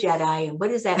what's a Jedi and what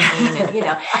does that mean? And, you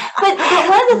know, but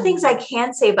one of the things I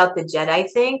can say about the Jedi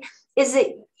thing is that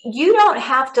you don't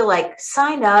have to like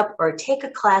sign up or take a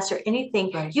class or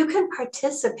anything. You can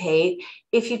participate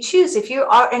if you choose. If you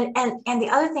are, and the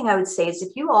other thing I would say is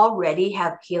if you already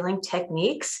have healing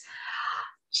techniques,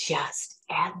 just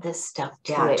add this stuff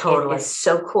to it. Totally. It is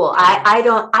so cool.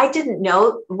 I didn't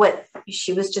know what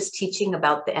she was just teaching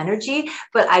about the energy,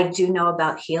 but I do know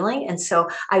about healing. And so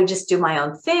I just do my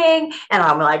own thing and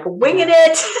I'm like winging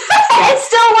it. It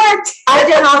still worked. I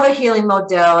did all the healing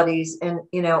modalities, and,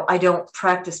 you know, I don't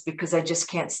practice because I just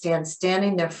can't stand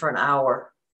standing there for an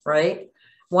hour, right?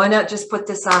 Why not just put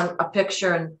this on a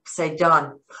picture and say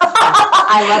done?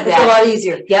 I love that. It's a lot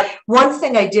easier. Yep. One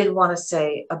thing I did want to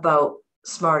say about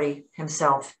Smarty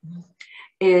himself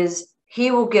is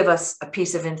he will give us a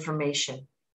piece of information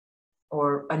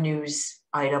or a news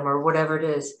item or whatever it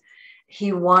is.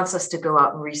 He wants us to go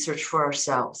out and research for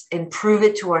ourselves and prove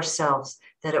it to ourselves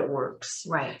that it works.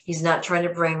 Right. He's not trying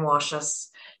to brainwash us.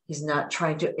 He's not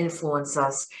trying to influence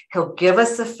us. He'll give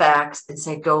us the facts and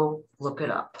say, go look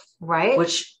it up. Right.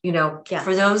 Which, you know,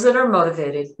 for those that are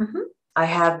motivated, I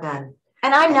have been.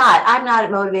 And I'm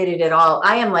not motivated at all.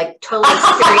 I am like totally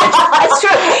experiential. It's true.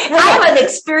 I am an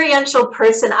experiential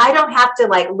person. I don't have to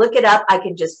like look it up. I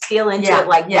can just feel into it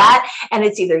like that. And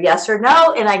it's either yes or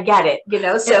no. And I get it, you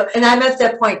know? So, and I'm at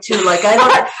that point too. Like,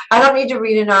 I don't need to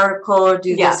read an article or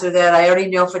do this or that. I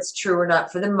already know if it's true or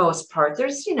not for the most part.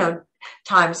 There's, you know,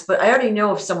 times, but I already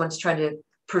know if someone's trying to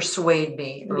persuade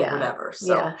me or whatever.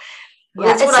 So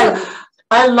that's what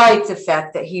I like the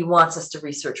fact that he wants us to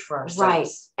research for ourselves. Right.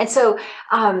 And so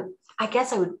I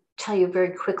guess I would tell you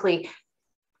very quickly,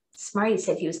 Smarty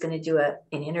said he was going to do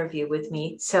an interview with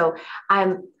me. So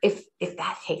if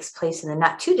that takes place in the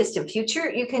not too distant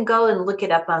future, you can go and look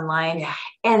it up online. Yeah.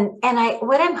 And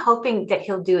what I'm hoping that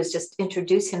he'll do is just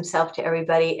introduce himself to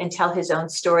everybody and tell his own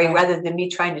story rather than me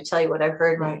trying to tell you what I've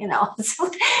heard, you know.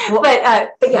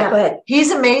 But go ahead.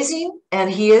 He's amazing, and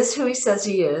he is who he says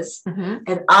he is.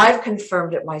 And I've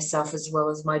confirmed it myself, as well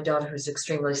as my daughter, who's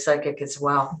extremely psychic as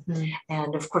well.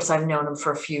 And of course, I've known him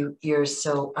for a few years,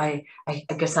 so I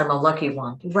guess I'm a lucky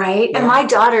one. Right. And my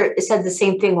daughter said the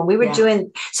same thing when we were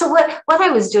doing. So what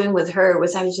I was doing with her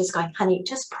was I was just going, honey,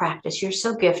 just practice. You're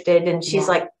so gifted. And she's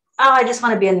like, oh, I just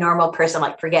want to be a normal person. I'm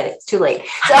like, forget it. It's too late.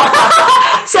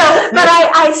 So, but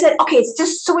I said, okay, it's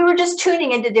just, so we were just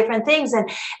tuning into different things. And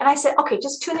I said, okay,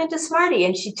 just tune into Smarty.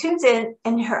 And she tunes in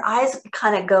and her eyes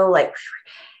kind of go like,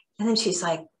 and then she's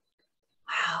like,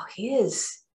 wow, he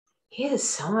is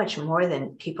so much more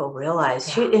than people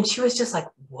realize. And she was just like,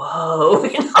 whoa,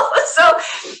 you know? So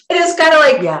it is kind of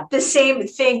like the same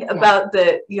thing about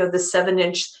the, you know, the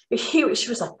 7-inch. She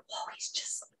was like, whoa, he's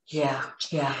just like,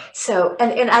 So,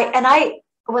 and I,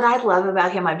 what I love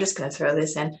about him, I'm just going to throw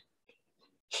this in.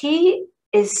 He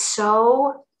is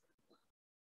so,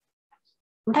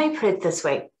 let me put it this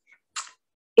way.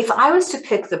 If I was to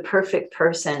pick the perfect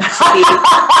person to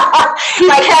be,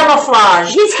 like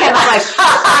camouflage. He's camouflage.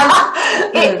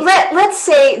 Let's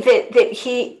say that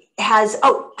he has.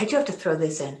 Oh, I do have to throw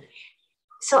this in.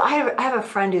 So I have a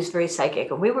friend who's very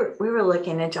psychic, and we were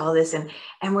looking into all this, and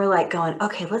we're like going,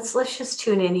 okay, let's just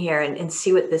tune in here and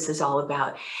see what this is all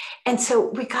about. And so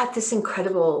we got this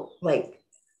incredible, like,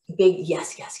 big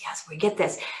yes, we get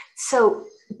this. So.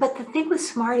 But the thing with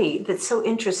Smarty that's so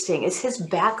interesting is his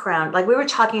background. Like we were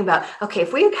talking about, okay,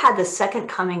 if we had the second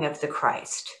coming of the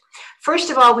Christ, first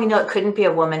of all, we know it couldn't be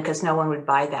a woman because no one would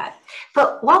buy that.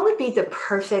 But what would be the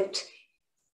perfect,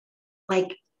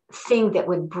 like, thing that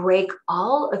would break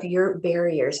all of your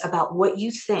barriers about what you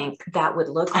think that would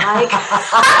look like?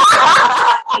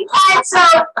 And so,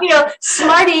 you know,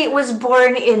 Smarty was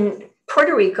born in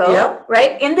Puerto Rico,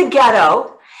 right, in the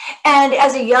ghetto. And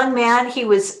as a young man, he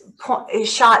was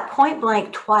shot point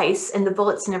blank twice, and the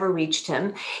bullets never reached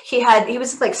him. He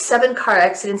was in like 7 car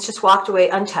accidents, just walked away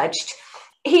untouched.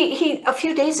 He a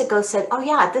few days ago said, oh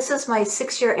yeah, this is my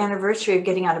 6-year anniversary of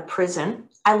getting out of prison.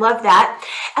 I love that.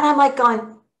 And I'm like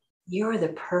going, you're the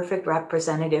perfect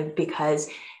representative, because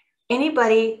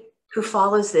anybody who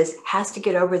follows this has to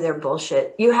get over their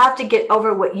bullshit. You have to get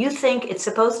over what you think it's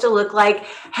supposed to look like,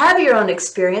 have your own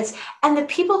experience. And the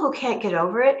people who can't get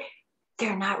over it,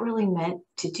 they're not really meant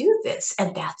to do this,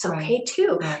 and that's okay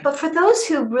too. Right. But for those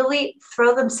who really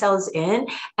throw themselves in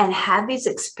and have these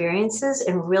experiences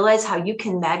and realize how you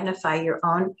can magnify your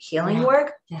own healing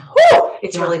work,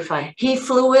 it's really fun. He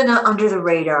flew in under the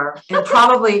radar, and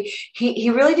probably he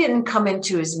really didn't come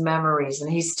into his memories,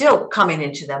 and he's still coming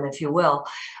into them, if you will,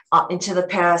 into the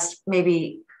past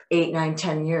maybe 8, 9,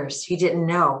 10 years. He didn't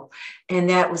know, and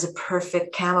that was a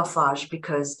perfect camouflage,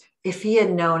 because if he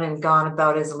had known and gone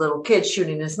about as a little kid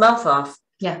shooting his mouth off,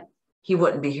 he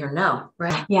wouldn't be here now,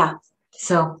 right? Yeah.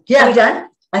 So Are we done?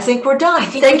 I think we're done. I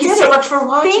think Thank we you did so it. much for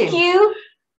watching. Thank you.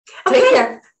 Take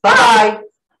care. Bye.